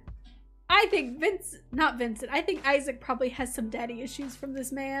 I think I think Isaac probably has some daddy issues from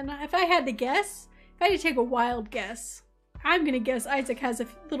this man. If I had to guess, if I had to take a wild guess, I'm gonna guess Isaac has a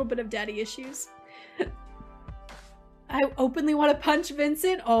little bit of daddy issues. I openly want to punch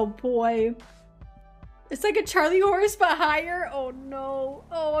Vincent. Oh boy. It's like a Charlie horse but higher. Oh no.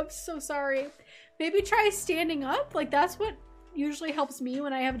 Oh, I'm so sorry. Maybe try standing up. Like that's what usually helps me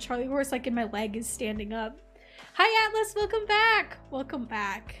when I have a Charlie horse, like in my leg is standing up. Hi Atlas, welcome back. Welcome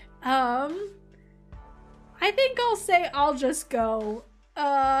back. I think I'll say I'll just go.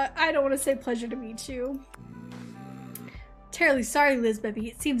 I don't want to say pleasure to meet you. Terribly sorry, lizbeb.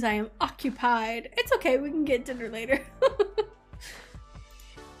 It seems I am occupied. It's okay, we can get dinner later.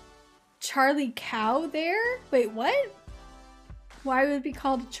 Charlie cow there? Wait, what? Why would it be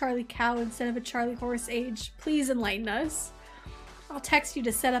called a Charlie cow instead of a Charlie horse age? Please enlighten us. I'll text you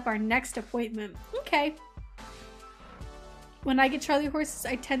to set up our next appointment. Okay. When I get Charlie horses,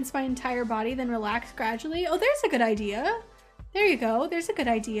 I tense my entire body, then relax gradually. Oh, there's a good idea. There you go. There's a good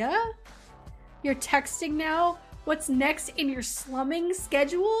idea. You're texting now? What's next in your slumming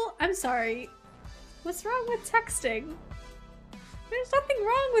schedule? I'm sorry. What's wrong with texting? There's nothing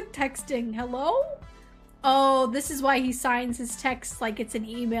wrong with texting. Hello? Oh, this is why he signs his text like it's an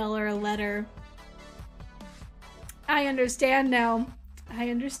email or a letter. I understand now. I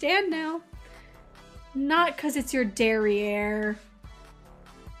understand now. Not because it's your derriere.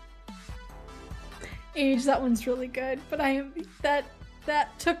 Age, that one's really good, but that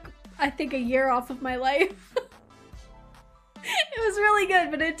took, I think, a year off of my life. It was really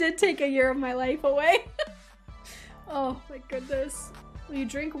good, but it did take a year of my life away. Oh my goodness. Will you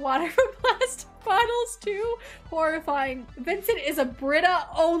drink water from plastic bottles too? Horrifying. Vincent is a Brita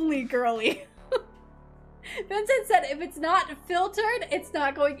only girly. Vincent said if it's not filtered, it's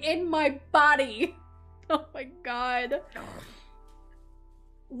not going in my body. Oh my god.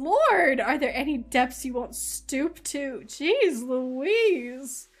 Lord, are there any depths you won't stoop to? Jeez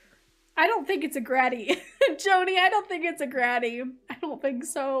Louise. I don't think it's a gratty. Joni, I don't think it's a gratty. I don't think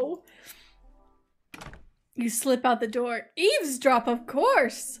so. You slip out the door. Eavesdrop, of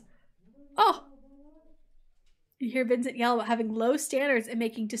course. Oh. You hear Vincent yell about having low standards and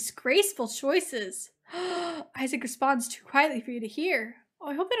making disgraceful choices. Isaac responds too quietly for you to hear. Oh,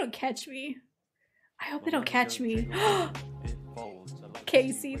 I hope they don't catch me. I hope they don't catch me.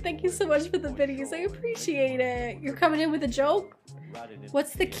 Casey, thank you so much for the videos. I appreciate it. You're coming in with a joke?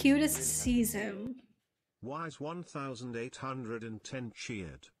 What's the cutest season? Wise 1810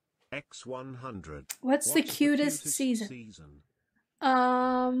 cheered. X100. What's the cutest season?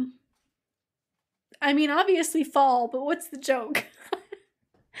 I mean, obviously fall, but what's the joke?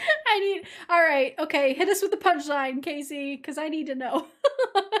 Alright, okay, hit us with the punchline, Casey, because I need to know.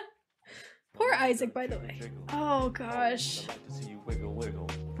 Poor Isaac, by the way. Oh gosh.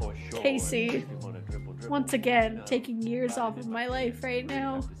 Casey. Once again, taking years off of my life right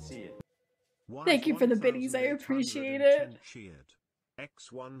now. Thank you for the biddies, I appreciate it.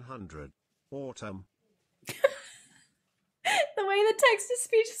 X100. Autumn. The way the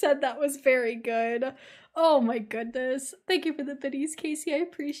text-to-speech said that was very good. Oh my goodness. Thank you for the biddies, Casey. I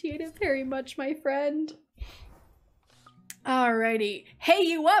appreciate it very much, my friend. Alrighty. Hey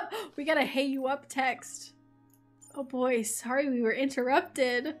you up! We got a hey you up text. Oh boy, sorry we were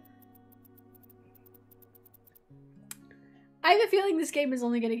interrupted. I have a feeling this game is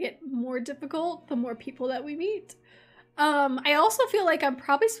only going to get more difficult the more people that we meet. I also feel like I'm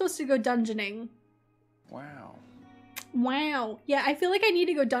probably supposed to go dungeoning. Wow. Wow. Yeah, I feel like I need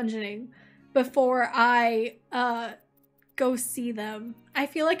to go dungeoning before I go see them. I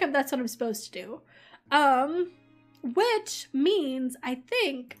feel like that's what I'm supposed to do. Which means I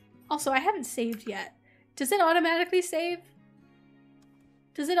think, also I haven't saved yet. Does it automatically save?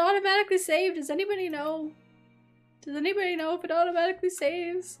 Does it automatically save? Does anybody know? Does anybody know if it automatically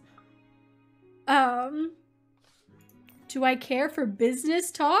saves? Do I care for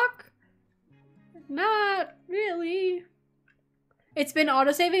business talk? Not really. It's been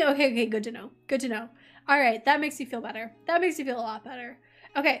auto-saving? Okay, good to know. Good to know. Alright, that makes me feel better. That makes me feel a lot better.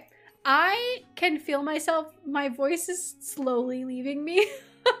 Okay, I can feel myself, my voice is slowly leaving me.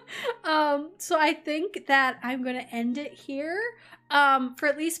 So I think that I'm gonna end it here for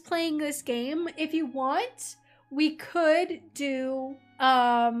at least playing this game. If you want, we could do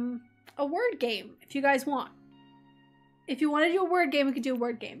a word game if you guys want. If you want to do a word game, we could do a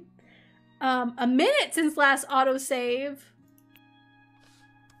word game. A minute since last autosave.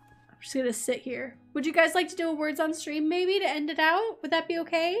 I'm just gonna sit here. Would you guys like to do a words on stream maybe to end it out? Would that be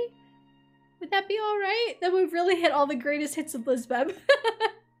okay? Would that be alright? Then we've really hit all the greatest hits of lizbeb.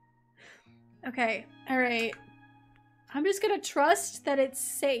 Okay, alright. I'm just gonna trust that it's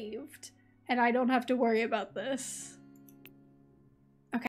saved and I don't have to worry about this.